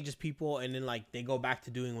times it changes people, and then like they go back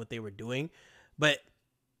to doing what they were doing, but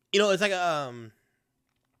it's like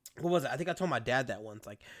what was it? I think I told my dad that once.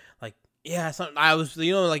 Like yeah, something I was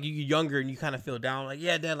like you get younger and you kind of feel down. Like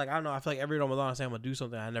yeah, dad. Like I don't know. I feel like every Ramadan I say I'm gonna do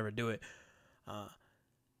something, I never do it. Uh,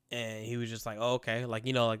 and he was just like, oh okay, like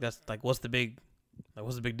like that's like what's the big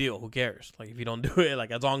deal? Who cares? Like if you don't do it,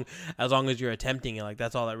 like as long as you're attempting it, like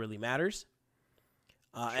that's all that really matters.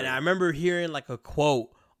 And I True. remember hearing like a quote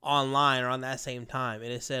online around that same time,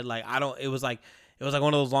 and it said like I don't. It was like one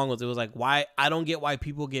of those long ones. It was like why I don't get why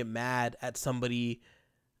people get mad at somebody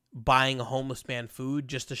buying a homeless man food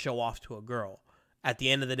just to show off to a girl. At the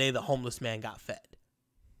end of the day, the homeless man got fed.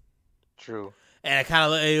 True. And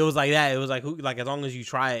it was like that. It was like as long as you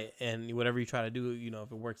try it and whatever you try to do,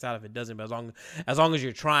 if it works out, if it doesn't, but as long as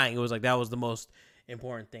you're trying, it was like that was the most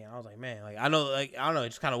important thing. I was like, man, like I know, like I don't know, it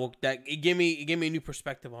just kind of woke that it gave me a new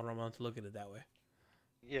perspective on Ramadan to look at it that way.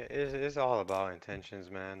 Yeah, it's all about intentions,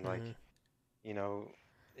 man. Like, Hmm. you know,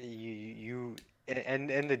 you and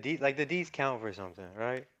the deeds count for something,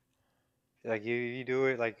 right? Like you do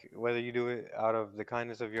it like whether you do it out of the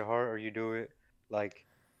kindness of your heart or you do it like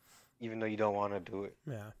even though you don't want to do it,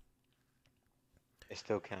 Yeah. it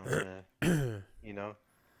still counts, man. You know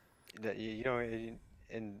that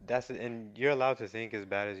and you're allowed to think as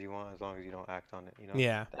bad as you want as long as you don't act on it.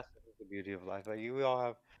 Yeah. That's the beauty of life. Like we all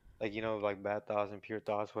have like like bad thoughts and pure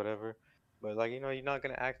thoughts, whatever. But like you're not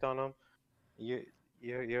gonna act on them. You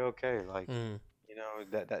you're okay. Like Mm.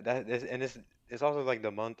 that is, and it's also like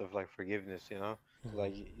the month of like forgiveness. So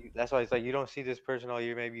like that's why it's like you don't see this person all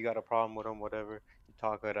year. Maybe you got a problem with them, whatever. You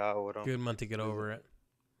talk it out with them. Good month to get over it.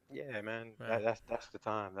 Yeah, man. Yeah. That's the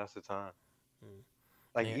time. That's the time. Mm.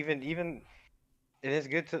 Like Yeah. even it is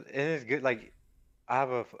good. Like I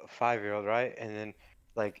have a 5-year-old, right? And then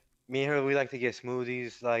like me and her, we like to get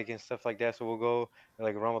smoothies, like and stuff like that. So we'll go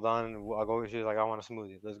like Ramadan. I'll go. She's like, I want a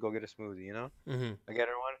smoothie. Let's go get a smoothie. You know? Mm-hmm. I get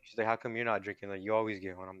her one. She's like, how come you're not drinking? Like you always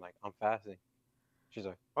get one. I'm like, I'm fasting. She's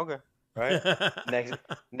like, okay, right? Next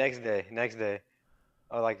next day.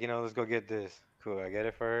 Oh, like let's go get this. Cool. I get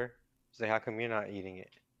it for her. She's like, how come you're not eating it?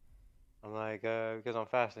 I'm like, because I'm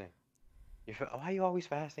fasting. Why are you always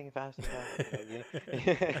fasting, fasting, fasting?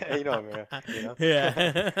 Like, you know, man. You know, yeah.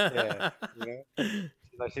 Yeah.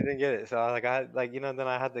 You know, she didn't get it. So then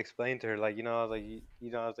I had to explain to her, I was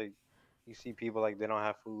like, I was like, you see people like they don't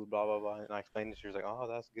have food, blah blah blah, and I explained to her. She was like, oh,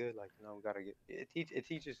 that's good. Like, we gotta get it.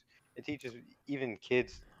 It teaches even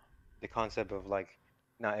kids the concept of like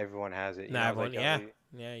not everyone has it. Nah, I was everyone. like,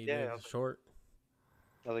 Yeah. Yeah. You yeah. do. Short.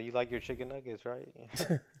 I was like, you like your chicken nuggets, right?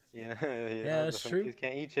 Yeah, Yeah, that's some true. kids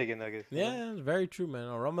can't eat chicken nuggets. Yeah, it's very true, man.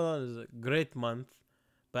 Ramadan is a great month,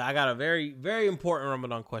 but I got a very, very important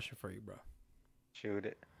Ramadan question for you, bro. Shoot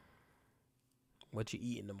it. What you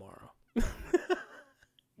eating tomorrow?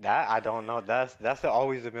 That I don't know. That's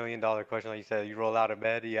always $1 million question. Like you said, you roll out of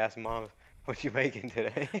bed, you ask mom, "What you making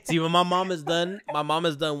today?" See, when my mom has done,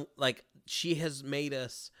 like she has made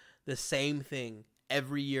us the same thing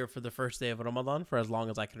every year for the first day of Ramadan for as long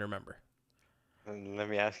as I can remember. And let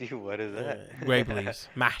me ask you, what is that? Grape leaves,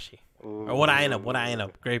 mahshi, or what I end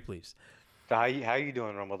up, grape leaves. So how you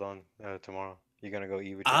doing Ramadan tomorrow? You gonna go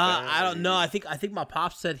eat with your fam? I don't know. I think my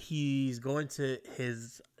pop said he's going to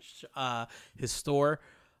his store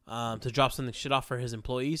to drop some shit off for his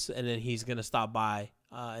employees, and then he's gonna stop by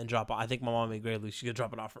and drop. I think my mom made grape leaves. She's gonna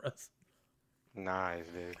drop it off for us. Nice,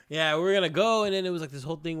 dude. Yeah, we were gonna go, and then it was like this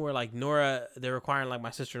whole thing where like they're requiring like my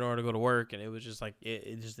sister Nora to go to work, and it was just like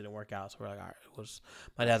it just didn't work out. So we're like, all right,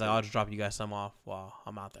 my dad's like, I'll just drop you guys some off while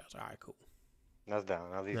I'm out there. I was like, all right, cool. That's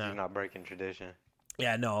down. At least you're not breaking tradition.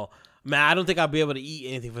 Yeah, no, man, I don't think I'll be able to eat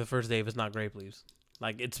anything for the first day if it's not grape leaves.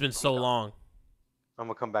 Like it's been so long. I'm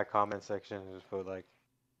gonna come back comment section and just put like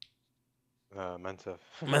Mensa.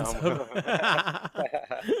 Y'all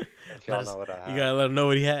know what I have. You gotta let him know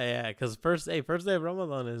what he had. Yeah, because first day of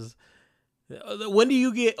Ramadan is. When do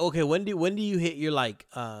you get okay? When do you hit your like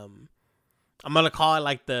I'm gonna call it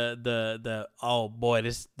like the oh boy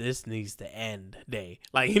this needs to end day,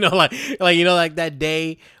 like like that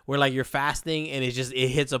day where like you're fasting and it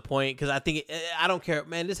hits a point, because I think I don't care,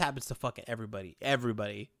 man, this happens to fucking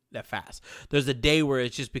everybody that fasts. There's a day where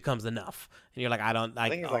it just becomes enough and you're like, I don't like. I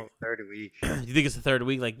think it's like third week. You think it's the third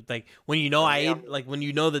week, like when you know I ate, like when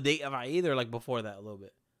you know the date of I ate, or like before that a little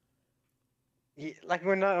bit. Yeah, like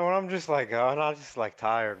when I'm just like I'm not just like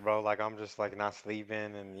tired, bro. Like I'm just like not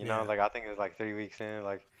sleeping, and like I think it was like 3 weeks in,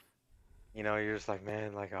 like you're just like,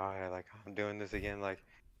 man, like, all right, like I'm doing this again. Like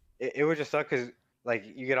it would just suck because like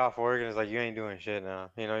you get off work and it's like you ain't doing shit now.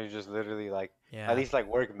 You just literally like at least like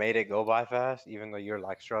work made it go by fast, even though you're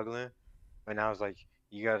like struggling. But now it's like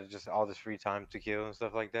you got just all this free time to kill and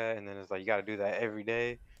stuff like that, and then it's like you got to do that every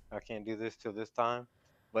day. I can't do this till this time,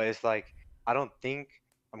 but it's like I don't think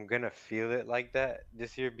I'm gonna feel it like that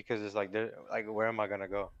this year because it's like where am I gonna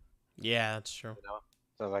go? Yeah, that's true.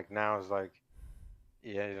 So like now it's like,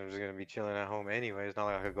 yeah, I'm just gonna be chilling at home anyway. It's not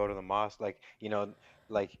like I could go to the mosque, like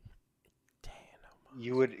like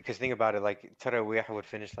you would, because think about it, like Tarawih would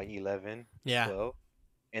finish like 11, 12,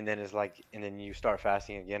 and then it's like, and then you start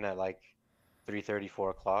fasting again at like 3:30,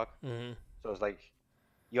 4 o'clock. Mm-hmm. So it's like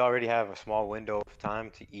you already have a small window of time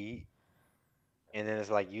to eat, and then it's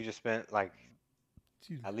like you just spent like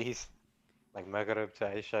at least like Maghrib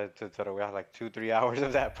to Isha to Tarawih, like 2-3 hours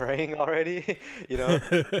of that praying already,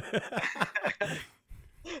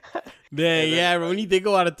 Dang, yeah, when you think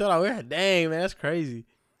about it, dang, man, that's crazy.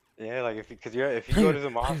 Yeah, like if you go to the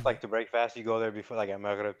mosque like to break fast, you go there before like at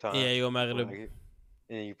Maghrib time. Yeah, you go Maghrib. And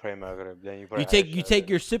then you pray Maghrib. Then you pray. You take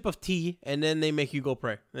your sip of tea, and then they make you go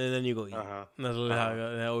pray, and then you go eat. That's really how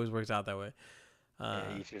it always works out that way.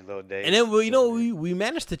 Each your little day. And then we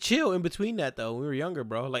managed to chill in between that though. When we were younger,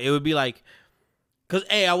 bro. Like it would be like, cause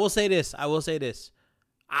hey, I will say this. I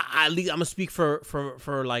at least I'm gonna speak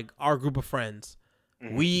for like our group of friends.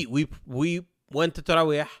 Mm-hmm. We went to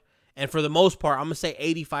Tarawih. And for the most part, I'm gonna say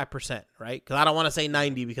 85%, right? Because I don't want to say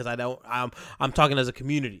 90 because I'm talking as a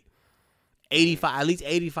community. 85, at least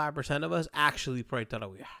 85% of us actually pray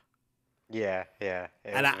Tarawih. Yeah, it's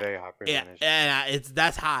very high percentage. Yeah, and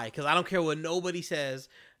that's high because I don't care what nobody says.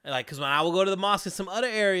 Like, because when I will go to the mosque in some other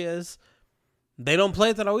areas, They don't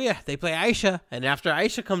play Tarawih. They play Aisha. And after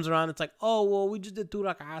Aisha comes around, it's like, oh, well, we just did 2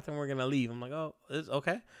 rak'at and we're going to leave. I'm like, oh, it's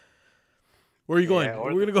okay. Where are you going?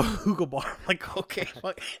 We're going to go hookah bar. I'm like, okay.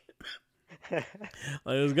 Like,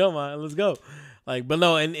 let's go, man. Let's go. Like, but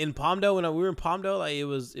no, in Palmdale, when we were in Palmdale, like,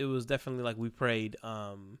 it was definitely like we prayed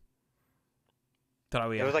Tarawih.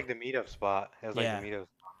 It was like the meetup spot. It was like the meetup spot.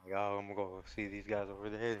 Like, oh, I'm gonna go see these guys over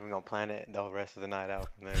there. We're gonna plan it the rest of the night out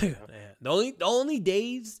from there. You know? The only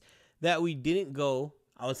days that we didn't go,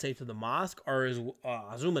 I would say, to the mosque are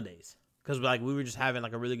Azuma days, because like we were just having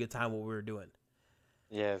like a really good time what we were doing.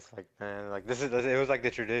 Yeah, it's like, man, like it was like the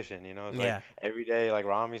tradition, you know. It's like every day, like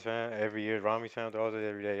Rami's fam, every year Rami's fam throws it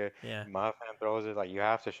every day. Yeah, my fam throws it. Like you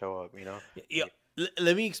have to show up, you know. Yeah.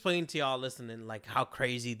 Let me explain to y'all listening like how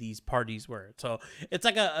crazy these parties were. So it's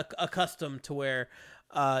like a custom to where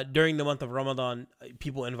during the month of Ramadan,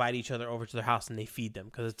 people invite each other over to their house and they feed them,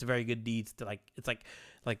 because it's a very good deed to, like, it's like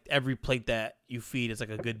every plate that you feed is like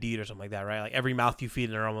a good deed or something like that, right? Like every mouth you feed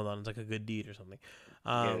in Ramadan is like a good deed or something.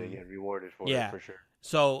 Yeah, they get rewarded for it for sure.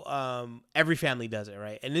 So every family does it,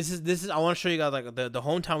 right? And this is I want to show you guys like the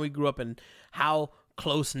hometown we grew up in, how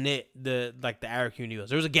close knit the Arab community was.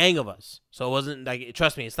 There was a gang of us, so it wasn't like,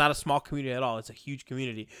 trust me, it's not a small community at all. It's a huge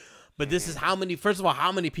community. But this is how many. First of all,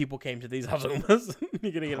 how many people came to these Azumas?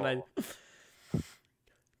 You're gonna get an idea.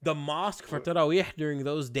 The mosque for Tarawih during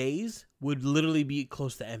those days would literally be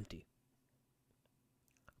close to empty,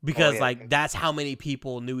 because like that's how many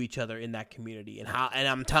people knew each other in that community, and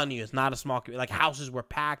I'm telling you, it's not a small community. Like houses were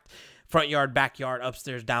packed, front yard, backyard,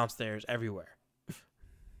 upstairs, downstairs, everywhere.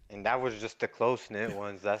 And that was just the close-knit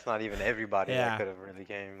ones. That's not even everybody that could have really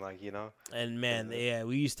came, like, you know. And man,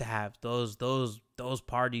 we used to have those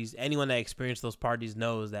parties. Anyone that experienced those parties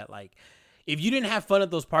knows that, like, if you didn't have fun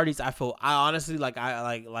at those parties, I honestly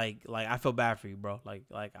I feel bad for you, bro. Like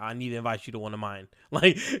I need to invite you to one of mine.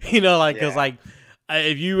 Like, you know, like, cause like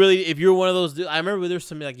if you're one of those dudes, I remember there's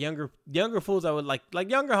some like younger fools that would like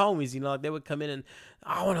younger homies, you know, like they would come in and,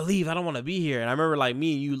 I want to leave, I don't want to be here. And I remember like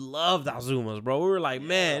me and you loved Azumas, bro. We were like,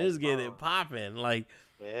 man, this is getting it popping. Like,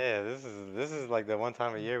 yeah, this is like the one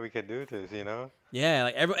time a year we could do this, you know? Yeah,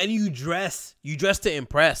 like and you dress to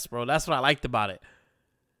impress, bro. That's what I liked about it.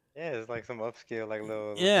 Yeah, it's like some upscale, like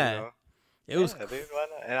little. Yeah, you know? It was. Dude, why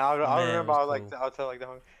not? And I remember I was cool. I'll tell like the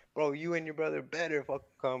homie, bro, you and your brother better fucking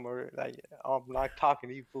come, or like I'm not talking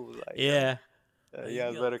to you fools. Like, yeah. You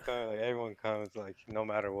guys better come. Like everyone comes, like no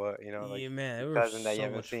matter what, you know. Like man, cousin that you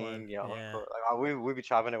haven't seen, your uncle. Like we be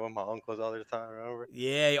chopping it with my uncles all the time. Remember?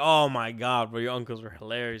 Yeah. Oh my god, bro, your uncles were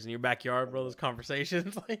hilarious in your backyard, bro. Those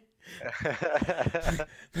conversations, like,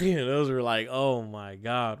 yeah, those were like, oh my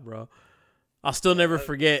god, bro. I'll still never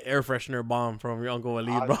forget air freshener bomb from your uncle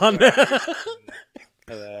Walid, bro.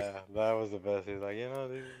 Yeah, that was the best. He's like, you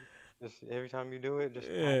know, just every time you do it, just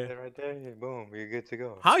pop it right there, boom, you're good to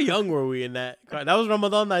go. How young were we in that? That was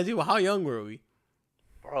Ramadan night too. How young were we?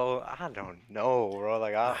 Bro, I don't know, bro.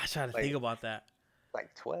 Like I try to think about that.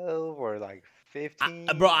 Like 12 or like 15.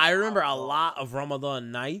 Bro, I remember a lot of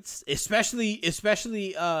Ramadan nights, especially it was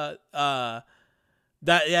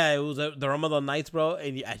the Ramadan nights, bro,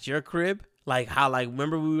 and at your crib. Like how, like,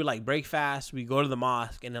 remember we would like break fast, we go to the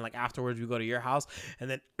mosque, and then like afterwards we go to your house, and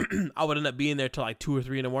then I would end up being there till like 2 or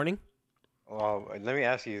 3 in the morning. Well, let me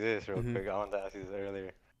ask you this real quick. I wanted to ask you this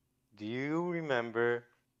earlier. Do you remember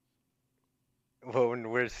when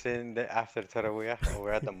we're sitting there after Tarawih,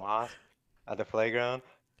 we're at the mosque, at the playground,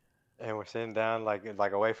 and we're sitting down like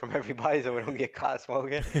away from everybody so we don't get caught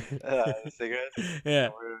smoking cigarettes? Yeah.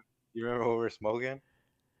 You remember what we were smoking?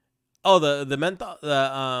 Oh, the menthol,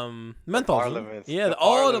 menthols. Parliaments. Yeah. The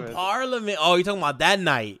parliament. Oh, you're talking about that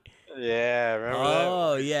night. Yeah, remember that?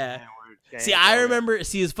 Oh, yeah. See, I remember.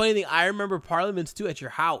 See, it's funny thing. I remember parliaments too at your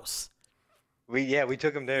house. We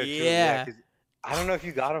took them there too. Yeah. I don't know if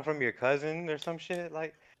you got them from your cousin or some shit.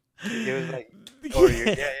 Like it was like, or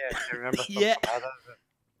I remember.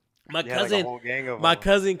 My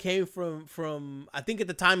cousin came from. I think at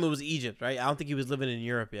the time it was Egypt, right? I don't think he was living in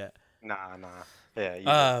Europe yet. Nah.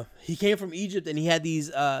 Yeah. He came from Egypt and he had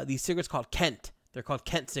these cigarettes called Kent. They're called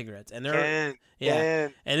Kent cigarettes, and they're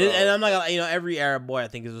Kent. And I'm not gonna, every Arab boy I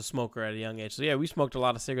think is a smoker at a young age. So yeah, we smoked a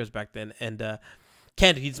lot of cigarettes back then. And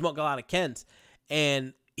Kent, he'd smoke a lot of Kents,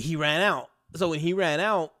 and he ran out. So when he ran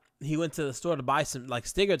out, he went to the store to buy some like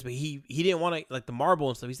cigarettes, but he didn't want to like the marble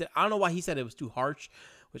and stuff. He said, I don't know why he said it was too harsh,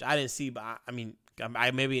 which I didn't see, but I don't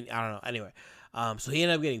know. Anyway. So he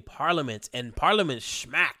ended up getting parliaments, and parliaments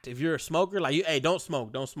smacked. If you're a smoker, like, hey, don't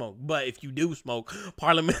smoke. But if you do smoke,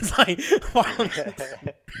 parliaments, like,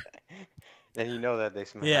 then you know that they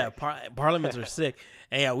smack. Yeah, parliaments are sick.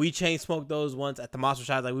 And yeah, we chain smoked those once at the Monster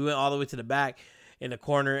Shots. Like, we went all the way to the back, in the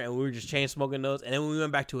corner, and we were just chain smoking those. And then when we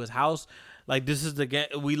went back to his house, like this is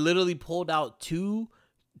we literally pulled out two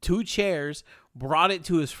chairs, brought it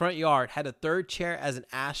to his front yard, had a third chair as an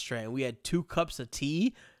ashtray, and we had 2 cups of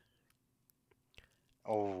tea.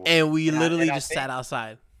 Oh, And we literally I just think, sat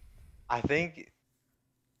outside. I think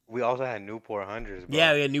we also had Newport hundreds, bro.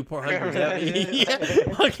 Yeah, we had Newport hundreds. Yeah,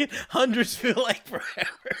 fucking hundreds feel like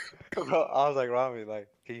forever. Bro, I was like, Rami, like,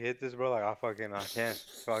 can you hit this, bro? Like, I can't.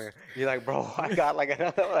 Fucking. You're like, bro, I got like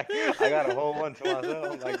another, like, I got a whole one to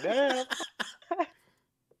myself. I'm like,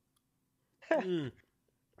 damn.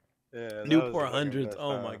 Yeah, Newport hundreds.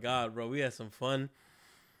 Oh my god, bro, we had some fun.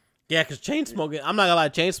 Yeah, cause chain smoking. I'm not gonna lie,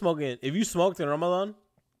 chain smoking. If you smoked in Ramadan,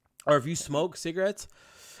 or if you smoke cigarettes,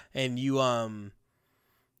 and you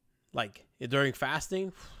like during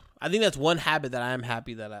fasting, I think that's one habit that I am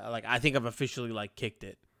happy that I think I've officially like kicked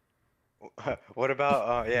it. What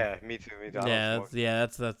about? Yeah, me too.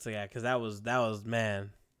 That's because that was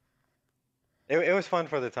man. It was fun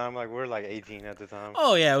for the time. Like we were like 18 at the time.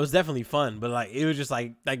 Oh yeah, it was definitely fun, but like it was just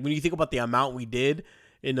like when you think about the amount we did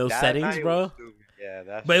in those settings, bro. Yeah,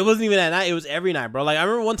 that's. But it wasn't even at night; it was every night, bro. Like I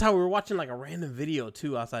remember one time we were watching like a random video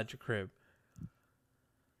too outside your crib.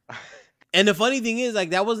 And the funny thing is,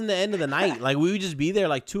 like that wasn't the end of the night. Like we would just be there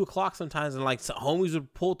like 2:00 sometimes, and like homies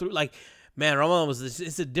would pull through. Like, man, Ramadan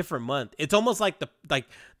it's a different month. It's almost like the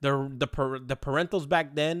parentals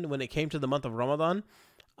back then when it came to the month of Ramadan,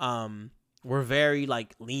 were very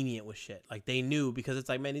like lenient with shit. Like they knew because it's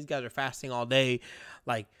like, man, these guys are fasting all day,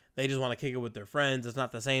 like they just want to kick it with their friends. It's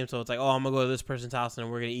not the same, so it's like, oh, I'm gonna go to this person's house and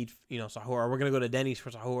we're gonna eat, sahur, or we're gonna go to Denny's for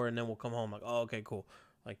sahur and then we'll come home. Like, oh, okay, cool.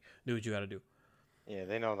 Like, do what you gotta do. Yeah,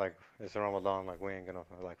 they know like it's Ramadan, like we ain't gonna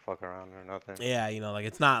like fuck around or nothing. Yeah, like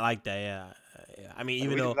it's not like that. Yeah. I mean,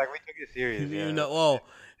 even though we took it serious. Even though,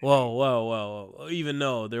 whoa, even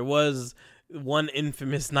though there was one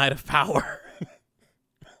infamous night of power.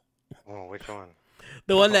 Oh, which one?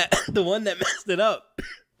 the one that messed it up.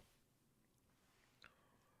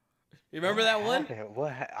 You remember that one?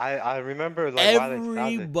 What? I remember like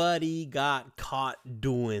everybody got caught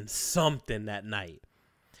doing something that night.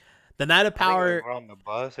 The night of power. We're on the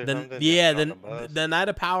bus or something. Yeah, the night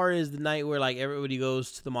of power is the night where like everybody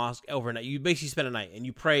goes to the mosque overnight. You basically spend a night and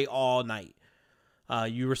you pray all night.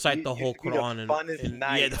 You recite the whole Quran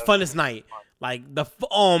the funnest night. Like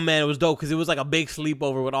oh man, it was dope because it was like a big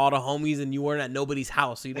sleepover with all the homies and you weren't at nobody's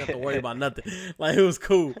house, so you didn't have to worry about nothing. Like it was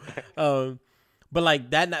cool. But like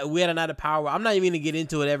that night, we had a night of power. I'm not even gonna get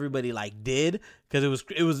into what everybody like did because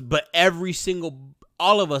it was. But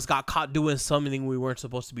all of us got caught doing something we weren't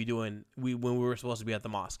supposed to be doing. When we were supposed to be at the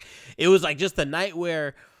mosque, it was like just the night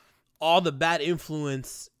where all the bad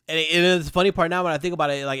influence. And it's the funny part now when I think about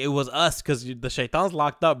it, like it was us because the shaitan's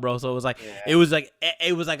locked up, bro. So it was like it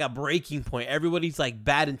was like a breaking point. Everybody's like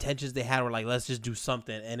bad intentions they had were like, let's just do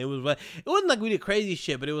something. And it wasn't like we did crazy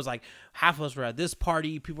shit, but it was like half of us were at this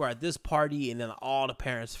party, people were at this party, and then all the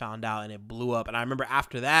parents found out and it blew up. And I remember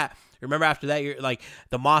after that, you're like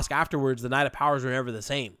the mosque afterwards, the night of powers were never the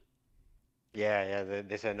same. Yeah.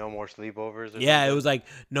 They said no more sleepovers. Yeah, it was like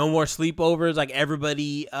no more sleepovers. Like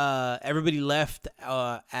everybody left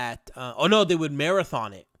at. Oh no, they would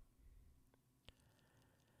marathon it.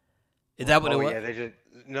 Is that what it was? Yeah, they just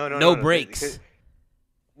no breaks.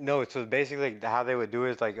 No, so basically how they would do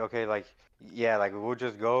is like, okay, like yeah, like we'll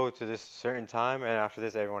just go to this certain time, and after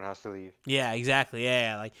this, everyone has to leave. Yeah, exactly.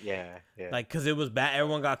 Yeah, like because it was bad.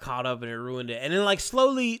 Everyone got caught up and it ruined it. And then like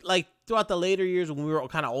slowly, like throughout the later years when we were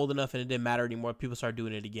kind of old enough and it didn't matter anymore, people started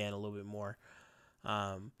doing it again a little bit more.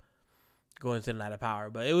 Going to the night of power,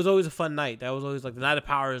 but it was always a fun night. That was always like the night of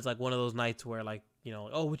power is like one of those nights where like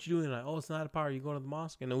oh, what you doing? Like, oh, it's the night of power. You going to the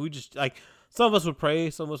mosque? And then we just like some of us would pray,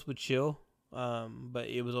 some of us would chill. But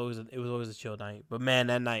it was always a chill night. But man,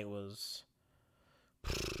 that night was.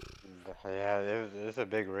 Yeah, it was a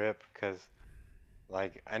big rip because,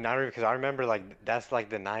 like, and because I remember like that's like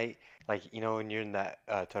the night, like when you're in that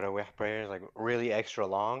Tarawih prayer, like really extra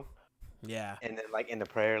long. Yeah. And then like in the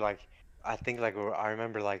prayer, like I think like I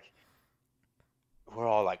remember like we're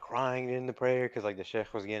all like crying in the prayer because like the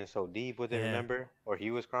sheikh was getting so deep with it, remember? Or he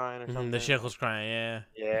was crying or something. The sheikh was crying, yeah.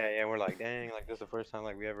 Yeah. We're like, dang, like this is the first time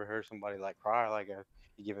like we ever heard somebody like cry like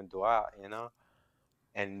giving dua,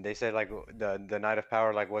 And they said like the night of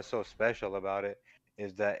power, like what's so special about it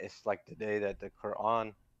is that it's like the day that the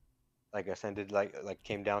Quran like ascended, like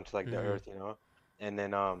came down to like the earth, And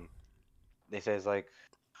then they say it's like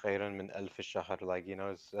khayran min alf shahr, like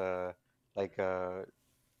it's like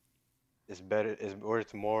it's better is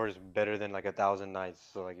better than like 1,000 nights.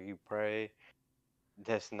 So like if you pray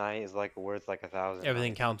this night is like worth like 1,000.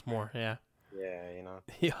 Everything counts more, yeah. Yeah,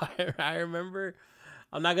 Yeah, I remember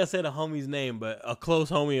I'm not gonna say the homie's name, but a close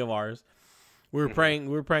homie of ours. We were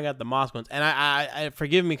praying at the mosque once, and I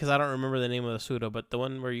forgive me because I don't remember the name of the surah, but the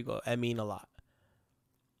one where you go Amin a lot.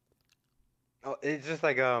 Oh, it's just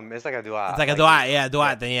like it's like a dua. It's like a like dua, yeah, dua.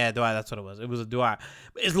 Yeah. Then yeah, dua. That's what it was. It was a dua.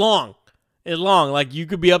 It's long. It's long. Like you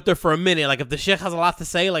could be up there for a minute. Like if the sheikh has a lot to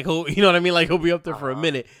say, like you know what I mean. Like he'll be up there for a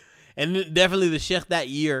minute. And definitely the sheikh that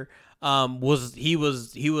year, was,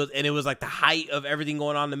 and it was like the height of everything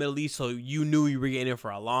going on in the Middle East. So you knew you were getting in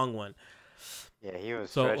for a long one. Yeah, he was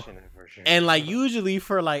stretching it for sure. And like usually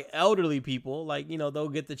for like elderly people, like, you know, they'll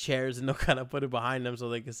get the chairs and they'll kind of put it behind them so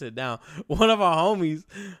they can sit down. One of our homies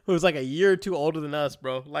who was like a year or two older than us,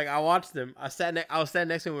 bro. Like I watched him. I was standing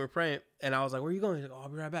next to him when we were praying, and I was like, "Where are you going?" He's like, "Oh, I'll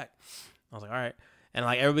be right back." I was like, "All right." And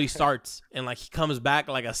like everybody starts, and like he comes back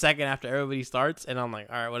like a second after everybody starts, and I'm like,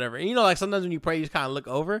 "All right, whatever." And you know, like sometimes when you pray, you just kind of look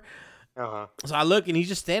over. So I look, and he's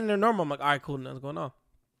just standing there normal. I'm like, "All right, cool. Nothing's going on."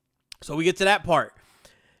 So we get to that part.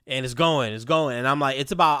 And it's going, and I'm like,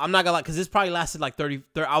 it's about, I'm not gonna lie, because this probably lasted like 30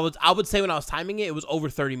 I would say when I was timing it, it was over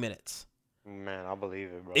 30 minutes. Man, I believe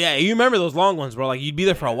it, bro. Yeah, you remember those long ones, bro? Like you'd be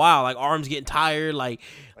there for a while, like arms getting tired, like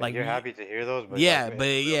you're happy to hear those, but yeah,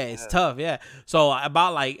 it's tough, yeah. So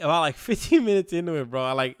about 15 minutes into it, bro,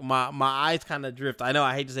 I like my eyes kind of drift. I know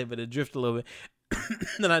I hate to say, but it drift a little bit.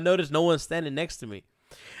 Then I noticed no one's standing next to me,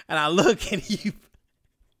 and I look, and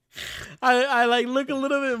I like look a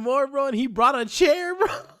little bit more, bro, and he brought a chair, bro.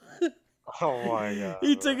 Oh my god!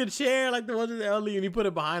 He took a chair like the ones in the elderly, and he put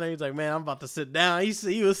it behind him. He's like, "Man, I'm about to sit down."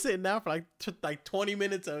 He was sitting down for like 20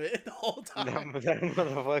 minutes of it the whole time. That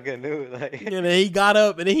motherfucker knew, like. And then he got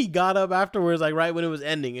up, afterwards, like right when it was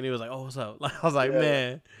ending, and he was like, "Oh, what's up?" Like, I was like,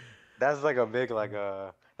 "Man, that's like a big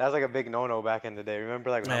no-no back in the day.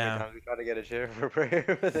 Remember, like how many times we tried to get a chair for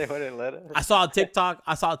prayer, but they wouldn't let us. I saw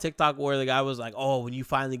a TikTok where the guy was like, "Oh, when you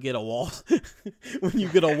finally get a wall, when you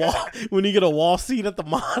get a wall seat at the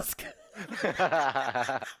mosque."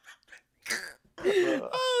 I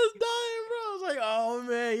was dying, bro. I was like, "Oh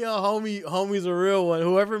man, yo, homie's a real one.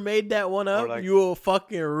 Whoever made that one up, like, you a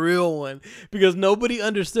fucking real one." Because nobody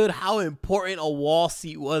understood how important a wall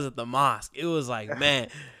seat was at the mosque. It was like, man.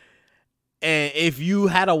 And if you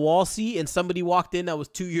had a wall seat and somebody walked in that was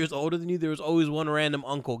 2 years older than you, there was always one random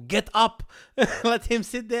uncle. Get up, let him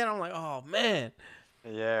sit there. I'm like, oh man.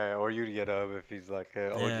 Yeah, or you'd get up if he's like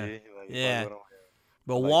an OG. Yeah. Like, yeah.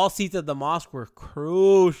 But like, wall seats at the mosque were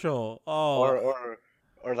crucial. Oh.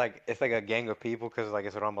 Or like it's like a gang of people because like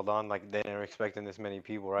it's Ramadan, like they're expecting this many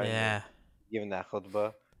people, right? Yeah. Giving that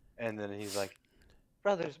khutbah, and then he's like,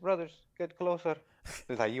 brothers, get closer.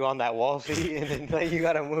 It's like you on that wall seat, and then like you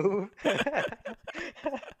gotta move.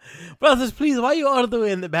 Brothers, please, why you all the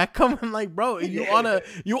way in the back? Come on, like, bro, you on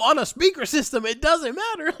a speaker system. It doesn't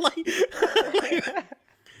matter, like,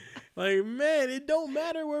 man, it don't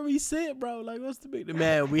matter where we sit, bro. Like, what's the big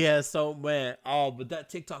man? We had but that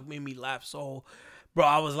TikTok made me laugh so. Bro,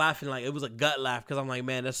 I was laughing like it was a gut laugh because I'm like,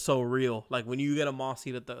 man, that's so real. Like when you get a wall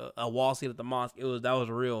seat at the mosque, that was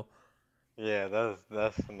real. Yeah,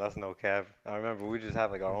 that's no cap. I remember we just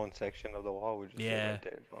have like our own section of the wall. We just sit right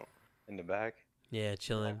there, bro, in the back. Yeah,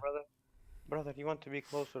 chilling. Like, brother, if you want to be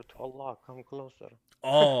closer to Allah, come closer.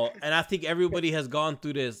 Oh, and I think everybody has gone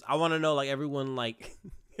through this. I want to know, like, everyone, like,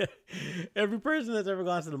 every person that's ever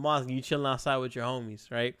gone to the mosque, you chilling outside with your homies,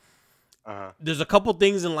 right? There's a couple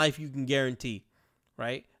things in life you can guarantee,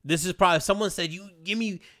 right? This is probably, someone said, you give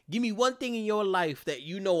me one thing in your life that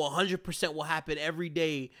you know 100% will happen every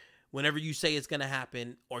day whenever you say it's going to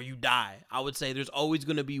happen or you die. I would say there's always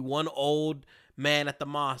going to be one old man at the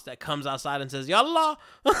mosque that comes outside and says, "Yallah,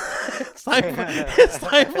 it's time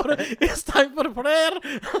for the prayer."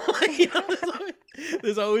 You know,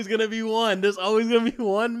 there's always gonna be one. There's always gonna be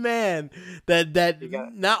one man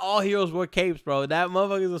that not all heroes wear capes, bro. That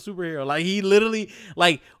motherfucker is a superhero. Like he literally,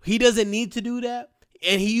 like he doesn't need to do that,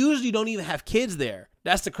 and he usually don't even have kids there.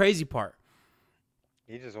 That's the crazy part.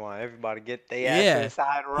 He just want everybody to get their ass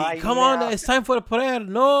inside right Come now. on, it's time for the prayer.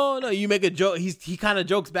 No, you make a joke. He kind of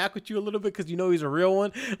jokes back with you a little bit because you know he's a real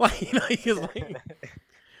one. Like, you know, he's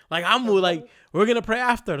like I'm like, we're going to pray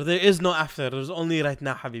after. There is no after. There's only right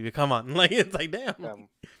now, Habibi. Come on. Like, it's like, damn.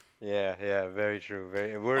 Yeah, very true.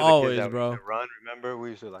 We're the always, kids that bro. used to run, remember? We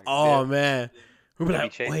used to like, oh, man. We'd be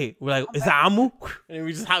like, wait, we're like, is that Amu? And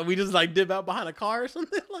we just like dip out behind a car or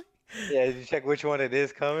something. Like, yeah, did you check which one it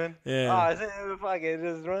is coming? Yeah. Oh, it's fucking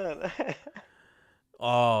just run.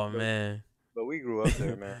 Oh, man. But we grew up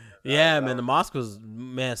there, man. Yeah, man. The mosque was,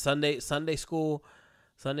 man, Sunday school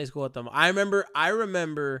at the. I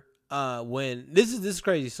remember when this is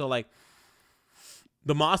crazy. So like,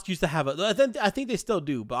 The mosque used to have I think they still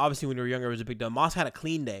do, but obviously when we were younger, it was a big deal. Mosque had a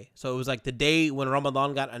clean day. So it was like the day when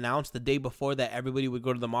Ramadan got announced, the day before that, everybody would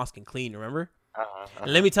go to the mosque and clean, remember?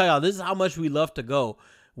 And let me tell y'all, this is how much we love to go.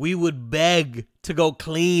 We would beg to go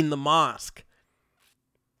clean the mosque.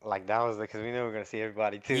 Like, that was because we knew we were going to see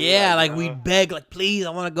everybody, too. Yeah, like we'd beg, like, please, I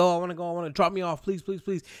want to go. I want to drop me off. Please, please,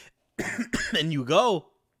 please. And you go.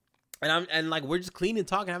 And like, we're just cleaning,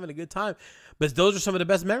 talking, having a good time. But those are some of the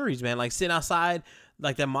best memories, man. Like, sitting outside,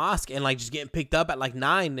 like, the mosque and, like, just getting picked up at, like,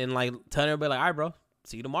 9 and, like, telling everybody, like, all right, bro,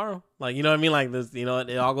 see you tomorrow. Like, you know what I mean? Like, this, you know,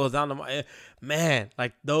 it all goes down to man,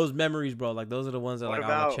 like, those memories, bro. Like, those are the ones that, like,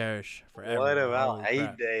 I will cherish forever. What about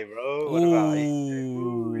Eid Day, bro? What about Eid Day?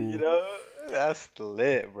 Ooh, you know? That's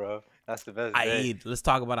lit, bro. That's the best day. Eid. Let's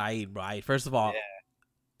talk about Eid, bro. Eid. First of all,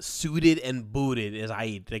 suited and booted is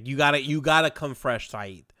Eid. Like, you gotta come fresh to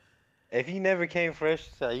Eid. If you never came fresh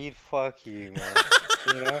to Eid, fuck you, man.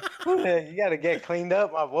 You know, you gotta get cleaned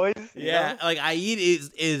up, my boys. Yeah, know? like Eid is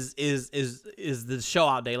the show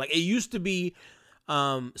out day. Like, it used to be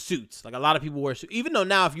suits. Like, a lot of people wear suits. Even though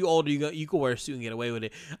now, if you're older, you can wear a suit and get away with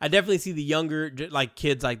it. I definitely see the younger like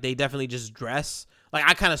kids, like, they definitely just dress. Like,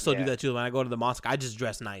 I kind of still do that too. When I go to the mosque, I just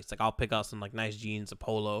dress nice. Like, I'll pick out some, like, nice jeans, a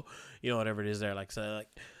polo, you know, whatever it is there. Like, so, like,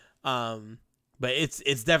 but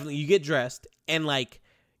it's definitely, you get dressed, and like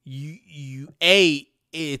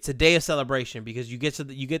it's a day of celebration because you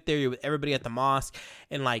get there, you're with everybody at the mosque,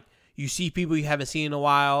 and like you see people you haven't seen in a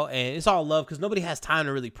while, and it's all love because nobody has time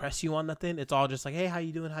to really press you on nothing. It's all just like, hey, how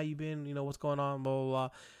you doing? How you been? You know, what's going on? Blah blah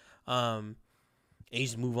blah. And you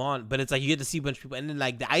just move on. But it's like you get to see a bunch of people. And then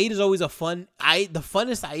like the Eid is always a fun. The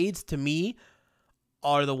funnest Eids to me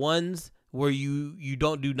are the ones where you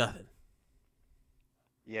don't do nothing.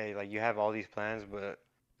 Yeah, like you have all these plans, but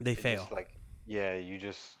they fail. Just, like, yeah, you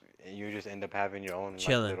just end up having your own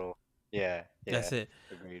chilling. Like, little. Yeah. That's it.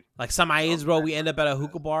 Agreed. Like some Eids, bro, we end up at a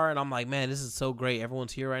hookah bar, and I'm like, man, this is so great.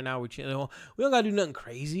 Everyone's here right now. We're chilling. We don't gotta do nothing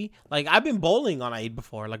crazy. Like I've been bowling on Eid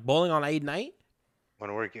before. Like bowling on Eid night.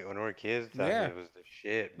 When we're kids, it was the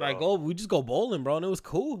shit, bro. Like, we just go bowling, bro, and it was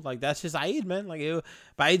cool. Like, that's just Eid, man. Like,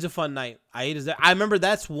 but Eid's a fun night. Eid is that. I remember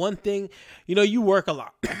that's one thing. You know, you work a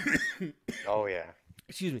lot. Oh yeah.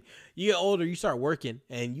 Excuse me. You get older, you start working,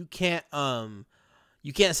 and you can't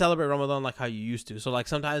celebrate Ramadan like how you used to. So like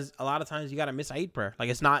sometimes, a lot of times, you gotta miss Eid prayer. Like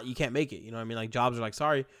you can't make it. You know what I mean? Like jobs are like,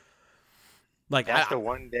 sorry. Like that's the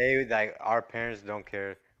one day like our parents don't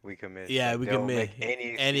care. We can miss. Yeah, like, we can miss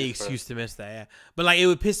any excuse to miss that. Yeah, but like it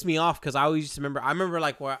would piss me off because I always used to remember. I remember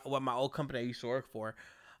like what my old company I used to work for.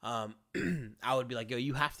 I would be like, yo,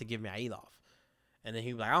 you have to give me Eid off, and then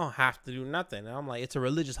he'd be like, I don't have to do nothing. And I'm like, it's a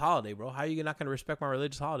religious holiday, bro. How are you not gonna respect my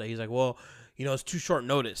religious holiday? He's like, well, you know, it's too short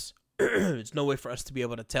notice. It's no way for us to be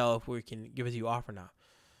able to tell if we can give it to you off or not.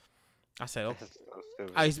 I said, okay. So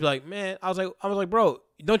I used to be like, man, I was like, bro,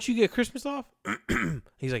 don't you get Christmas off?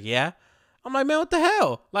 He's like, yeah. I'm like, man, what the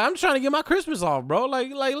hell? Like, I'm just trying to get my Christmas off, bro.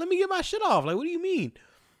 Like, let me get my shit off. Like, what do you mean?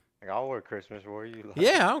 Like, I'll work Christmas for you. Like,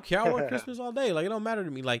 yeah, I don't care. I'll work Christmas all day. Like, it don't matter to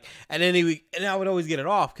me. Like, and I would always get it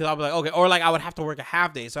off because I'd be like, okay. Or, like, I would have to work a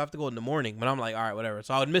half day, so I have to go in the morning. But I'm like, all right, whatever.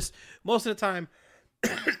 So I would miss most of the time.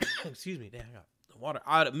 Excuse me. Damn, I got the water.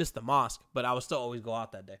 I would miss the mosque, but I would still always go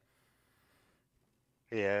out that day.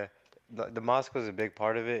 Yeah. The mosque was a big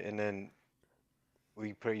part of it. And then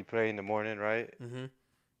you pray in the morning, right? Mm-hmm.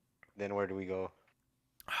 Then where do we go?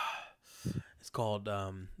 It's called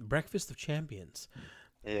Breakfast of Champions.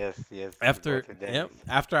 Yes.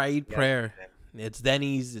 After I eat prayer, it's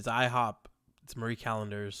Denny's, it's IHOP, it's Marie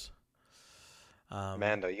Callender's.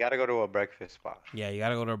 Man, though, you gotta go to a breakfast spot. Yeah, you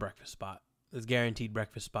gotta go to a breakfast spot. It's guaranteed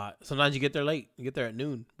breakfast spot. Sometimes you get there late. You get there at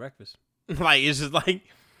noon. Breakfast. Like it's just like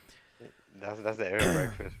that's the era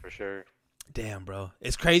breakfast for sure. Damn, bro,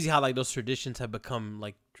 it's crazy how like those traditions have become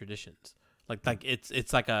like traditions. Like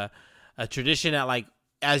it's like a tradition that like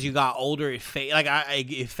as you got older it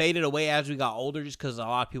faded away as we got older just because a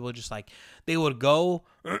lot of people just like they would go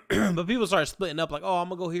but people started splitting up like, oh, I'm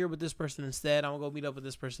gonna go here with this person instead, I'm gonna go meet up with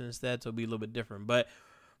this person instead, so it'll be a little bit different. But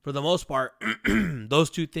for the most part those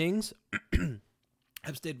two things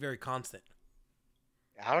have stayed very constant.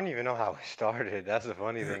 I don't even know how it started. That's the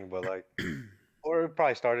funny thing, but like or it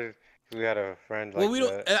probably started we had a friend like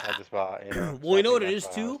at the spot, you know. Well, you know what it is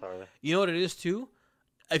too? You know what it is too?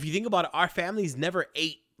 If you think about it, our families never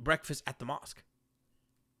ate breakfast at the mosque.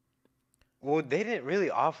 Well, they didn't really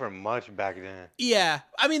offer much back then. Yeah.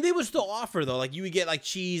 I mean, they would still offer, though. Like, you would get, like,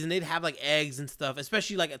 cheese, and they'd have, like, eggs and stuff.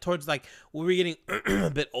 Especially, like, towards, like, when we were getting a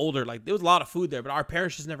bit older. Like, there was a lot of food there, but our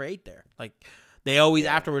parents just never ate there. Like, they always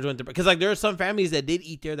afterwards went to... Because, like, there are some families that did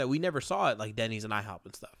eat there that we never saw at, like, Denny's and IHOP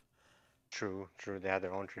and stuff. True. They had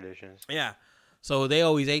their own traditions. Yeah. So they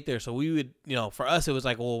always ate there. So we would, for us, it was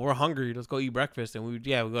like, well, we're hungry. Let's go eat breakfast. And we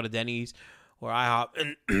go to Denny's or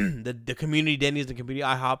IHOP. And the community Denny's, the community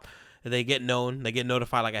IHOP, they get known. They get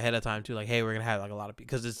notified like ahead of time too. Like, hey, we're going to have like a lot of people.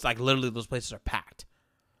 Because it's like literally those places are packed.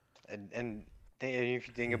 And if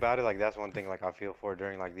you think about it, like that's one thing like I feel for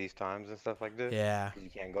during like these times and stuff like this. Yeah. 'Cause you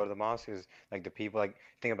can't go to the mosque. Is like the people like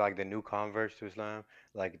think about like the new converts to Islam,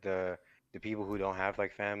 like the people who don't have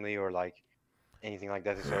like family or like anything like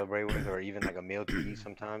that to celebrate with, or even like a meal to eat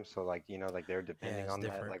sometimes. So like like they're Yeah, depending it's on that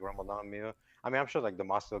different. like Ramadan meal. I mean, I'm sure like the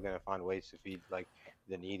mosque still gonna find ways to feed like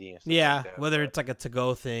the needy and stuff like Yeah. that. Whether But it's like a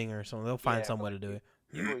to-go thing or something, they'll find yeah, some but way to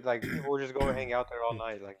like do it. people will just go and hang out there all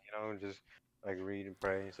night, like and just like read and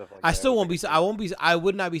pray and stuff like I that, still which won't I be. can see. I won't be. I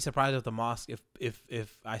would not be surprised if the mosque,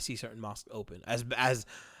 if I see certain mosques open, as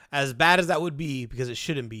bad as that would be, because it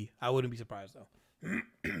shouldn't be. I wouldn't be surprised though.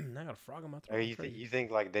 I got a frog in my throat. You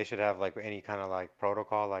think like they should have like any kind of like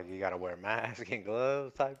protocol, like you gotta wear mask and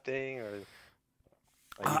gloves type thing, or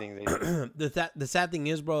like you think they should? The sad thing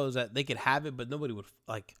is, bro, is that they could have it, but nobody would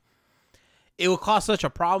like. It would cause such a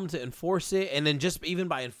problem to enforce it, and then just even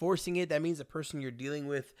by enforcing it, that means the person you're dealing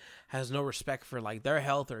with has no respect for like their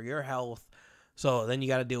health or your health. So then you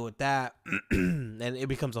got to deal with that, and it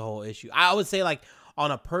becomes a whole issue. I would say like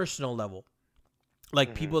on a personal level, like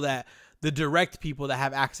Hmm. the direct people that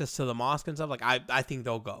have access to the mosque and stuff, like I think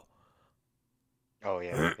they'll go. Oh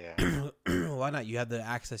yeah, yeah. Why not? You have the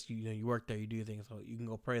access. You work there. You do things, so you can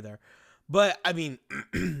go pray there. But I mean,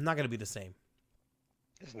 not gonna be the same.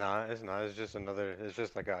 It's not. It's not. It's just another. It's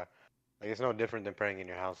just like it's no different than praying in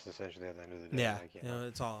your house. Essentially, at the end of the day, Yeah, like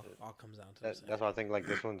it's all comes down to the same. that's why I think like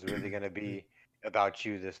this one's really gonna be about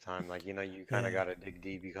you this time. Like you kind of Yeah, gotta dig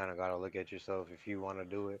deep. You kind of gotta look at yourself if you want to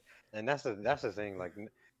do it. And that's the thing. Like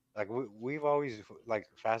we've always like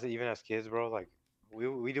fasted even as kids, bro. Like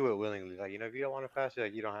we do it willingly. Like if you don't want to fast,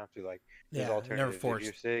 like you don't have to. Like there's yeah, never alternatives. If you're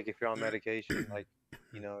forced. sick, if you're on medication, like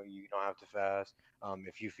you don't have to fast.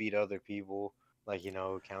 If you feed other people, like it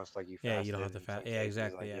counts like you Yeah, you don't have fasted to in some fast. Yeah, cases.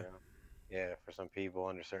 exactly. Like Yeah. yeah, for some people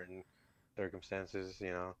under certain circumstances.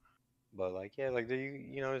 But like yeah, like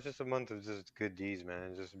it's just a month of just good deeds,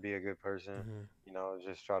 man. Just be a good person. Hmm.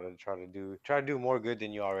 Just try to do more good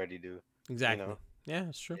than you already do. You Exactly. know, Yeah,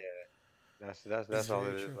 it's true. yeah, that's It's that's all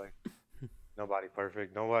very it is. true. Like nobody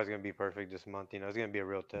perfect. Nobody's gonna be perfect this month. It's gonna be a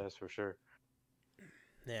real test for sure.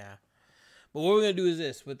 Yeah. But what we're gonna do is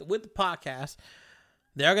this with the podcast.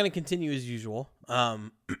 They are gonna continue as usual.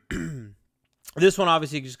 This one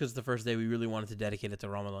obviously just because it's the first day, we really wanted to dedicate it to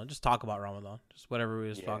Ramadan. Just talk about Ramadan. Just whatever we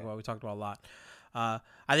was talking Yeah, about. We talked about a lot.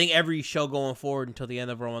 I think every show going forward until the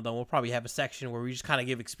end of Ramadan, we'll probably have a section where we just kind of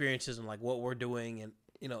give experiences and like what we're doing, and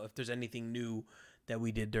if there's anything new that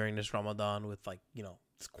we did during this Ramadan with like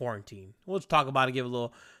this quarantine. We'll just talk about it, give a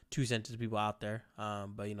little 2 cents to people out there.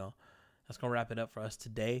 But that's gonna wrap it up for us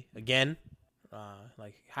today. Again,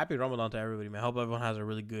 like happy Ramadan to everybody, man. I hope everyone has a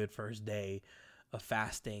really good first day of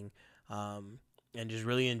fasting, and just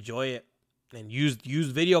really enjoy it. And use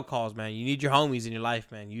video calls, man. You need your homies in your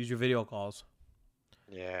life, man. Use your video calls.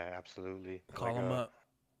 yeah, absolutely. Call Like them up.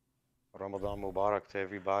 Ramadan Mubarak to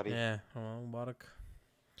everybody. Yeah, Barak.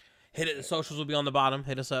 Hit it. The socials will be on the bottom.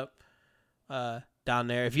 Hit us up down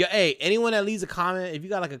there. Anyone that leaves a comment, if you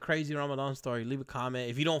got like a crazy Ramadan story, leave a comment.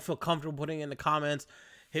 If you don't feel comfortable putting it in the comments,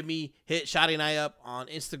 hit Shadi and I up on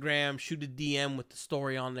Instagram. Shoot a DM with the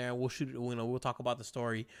story on there. We'll shoot it. We'll talk about the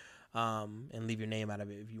story, and leave your name out of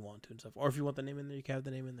it if you want to and stuff. Or if you want the name in there, you can have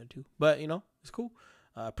the name in there too. But it's cool.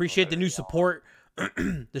 Appreciate the new support.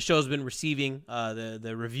 The show's been receiving.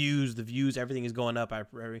 The reviews, the views, everything is going up.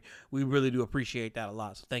 We really do appreciate that a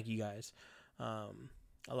lot. So thank you guys, a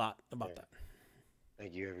lot about that.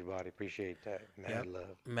 Thank you, everybody. Appreciate that. Mad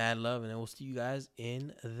love. Mad love, and then we'll see you guys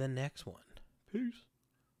in the next one. Peace.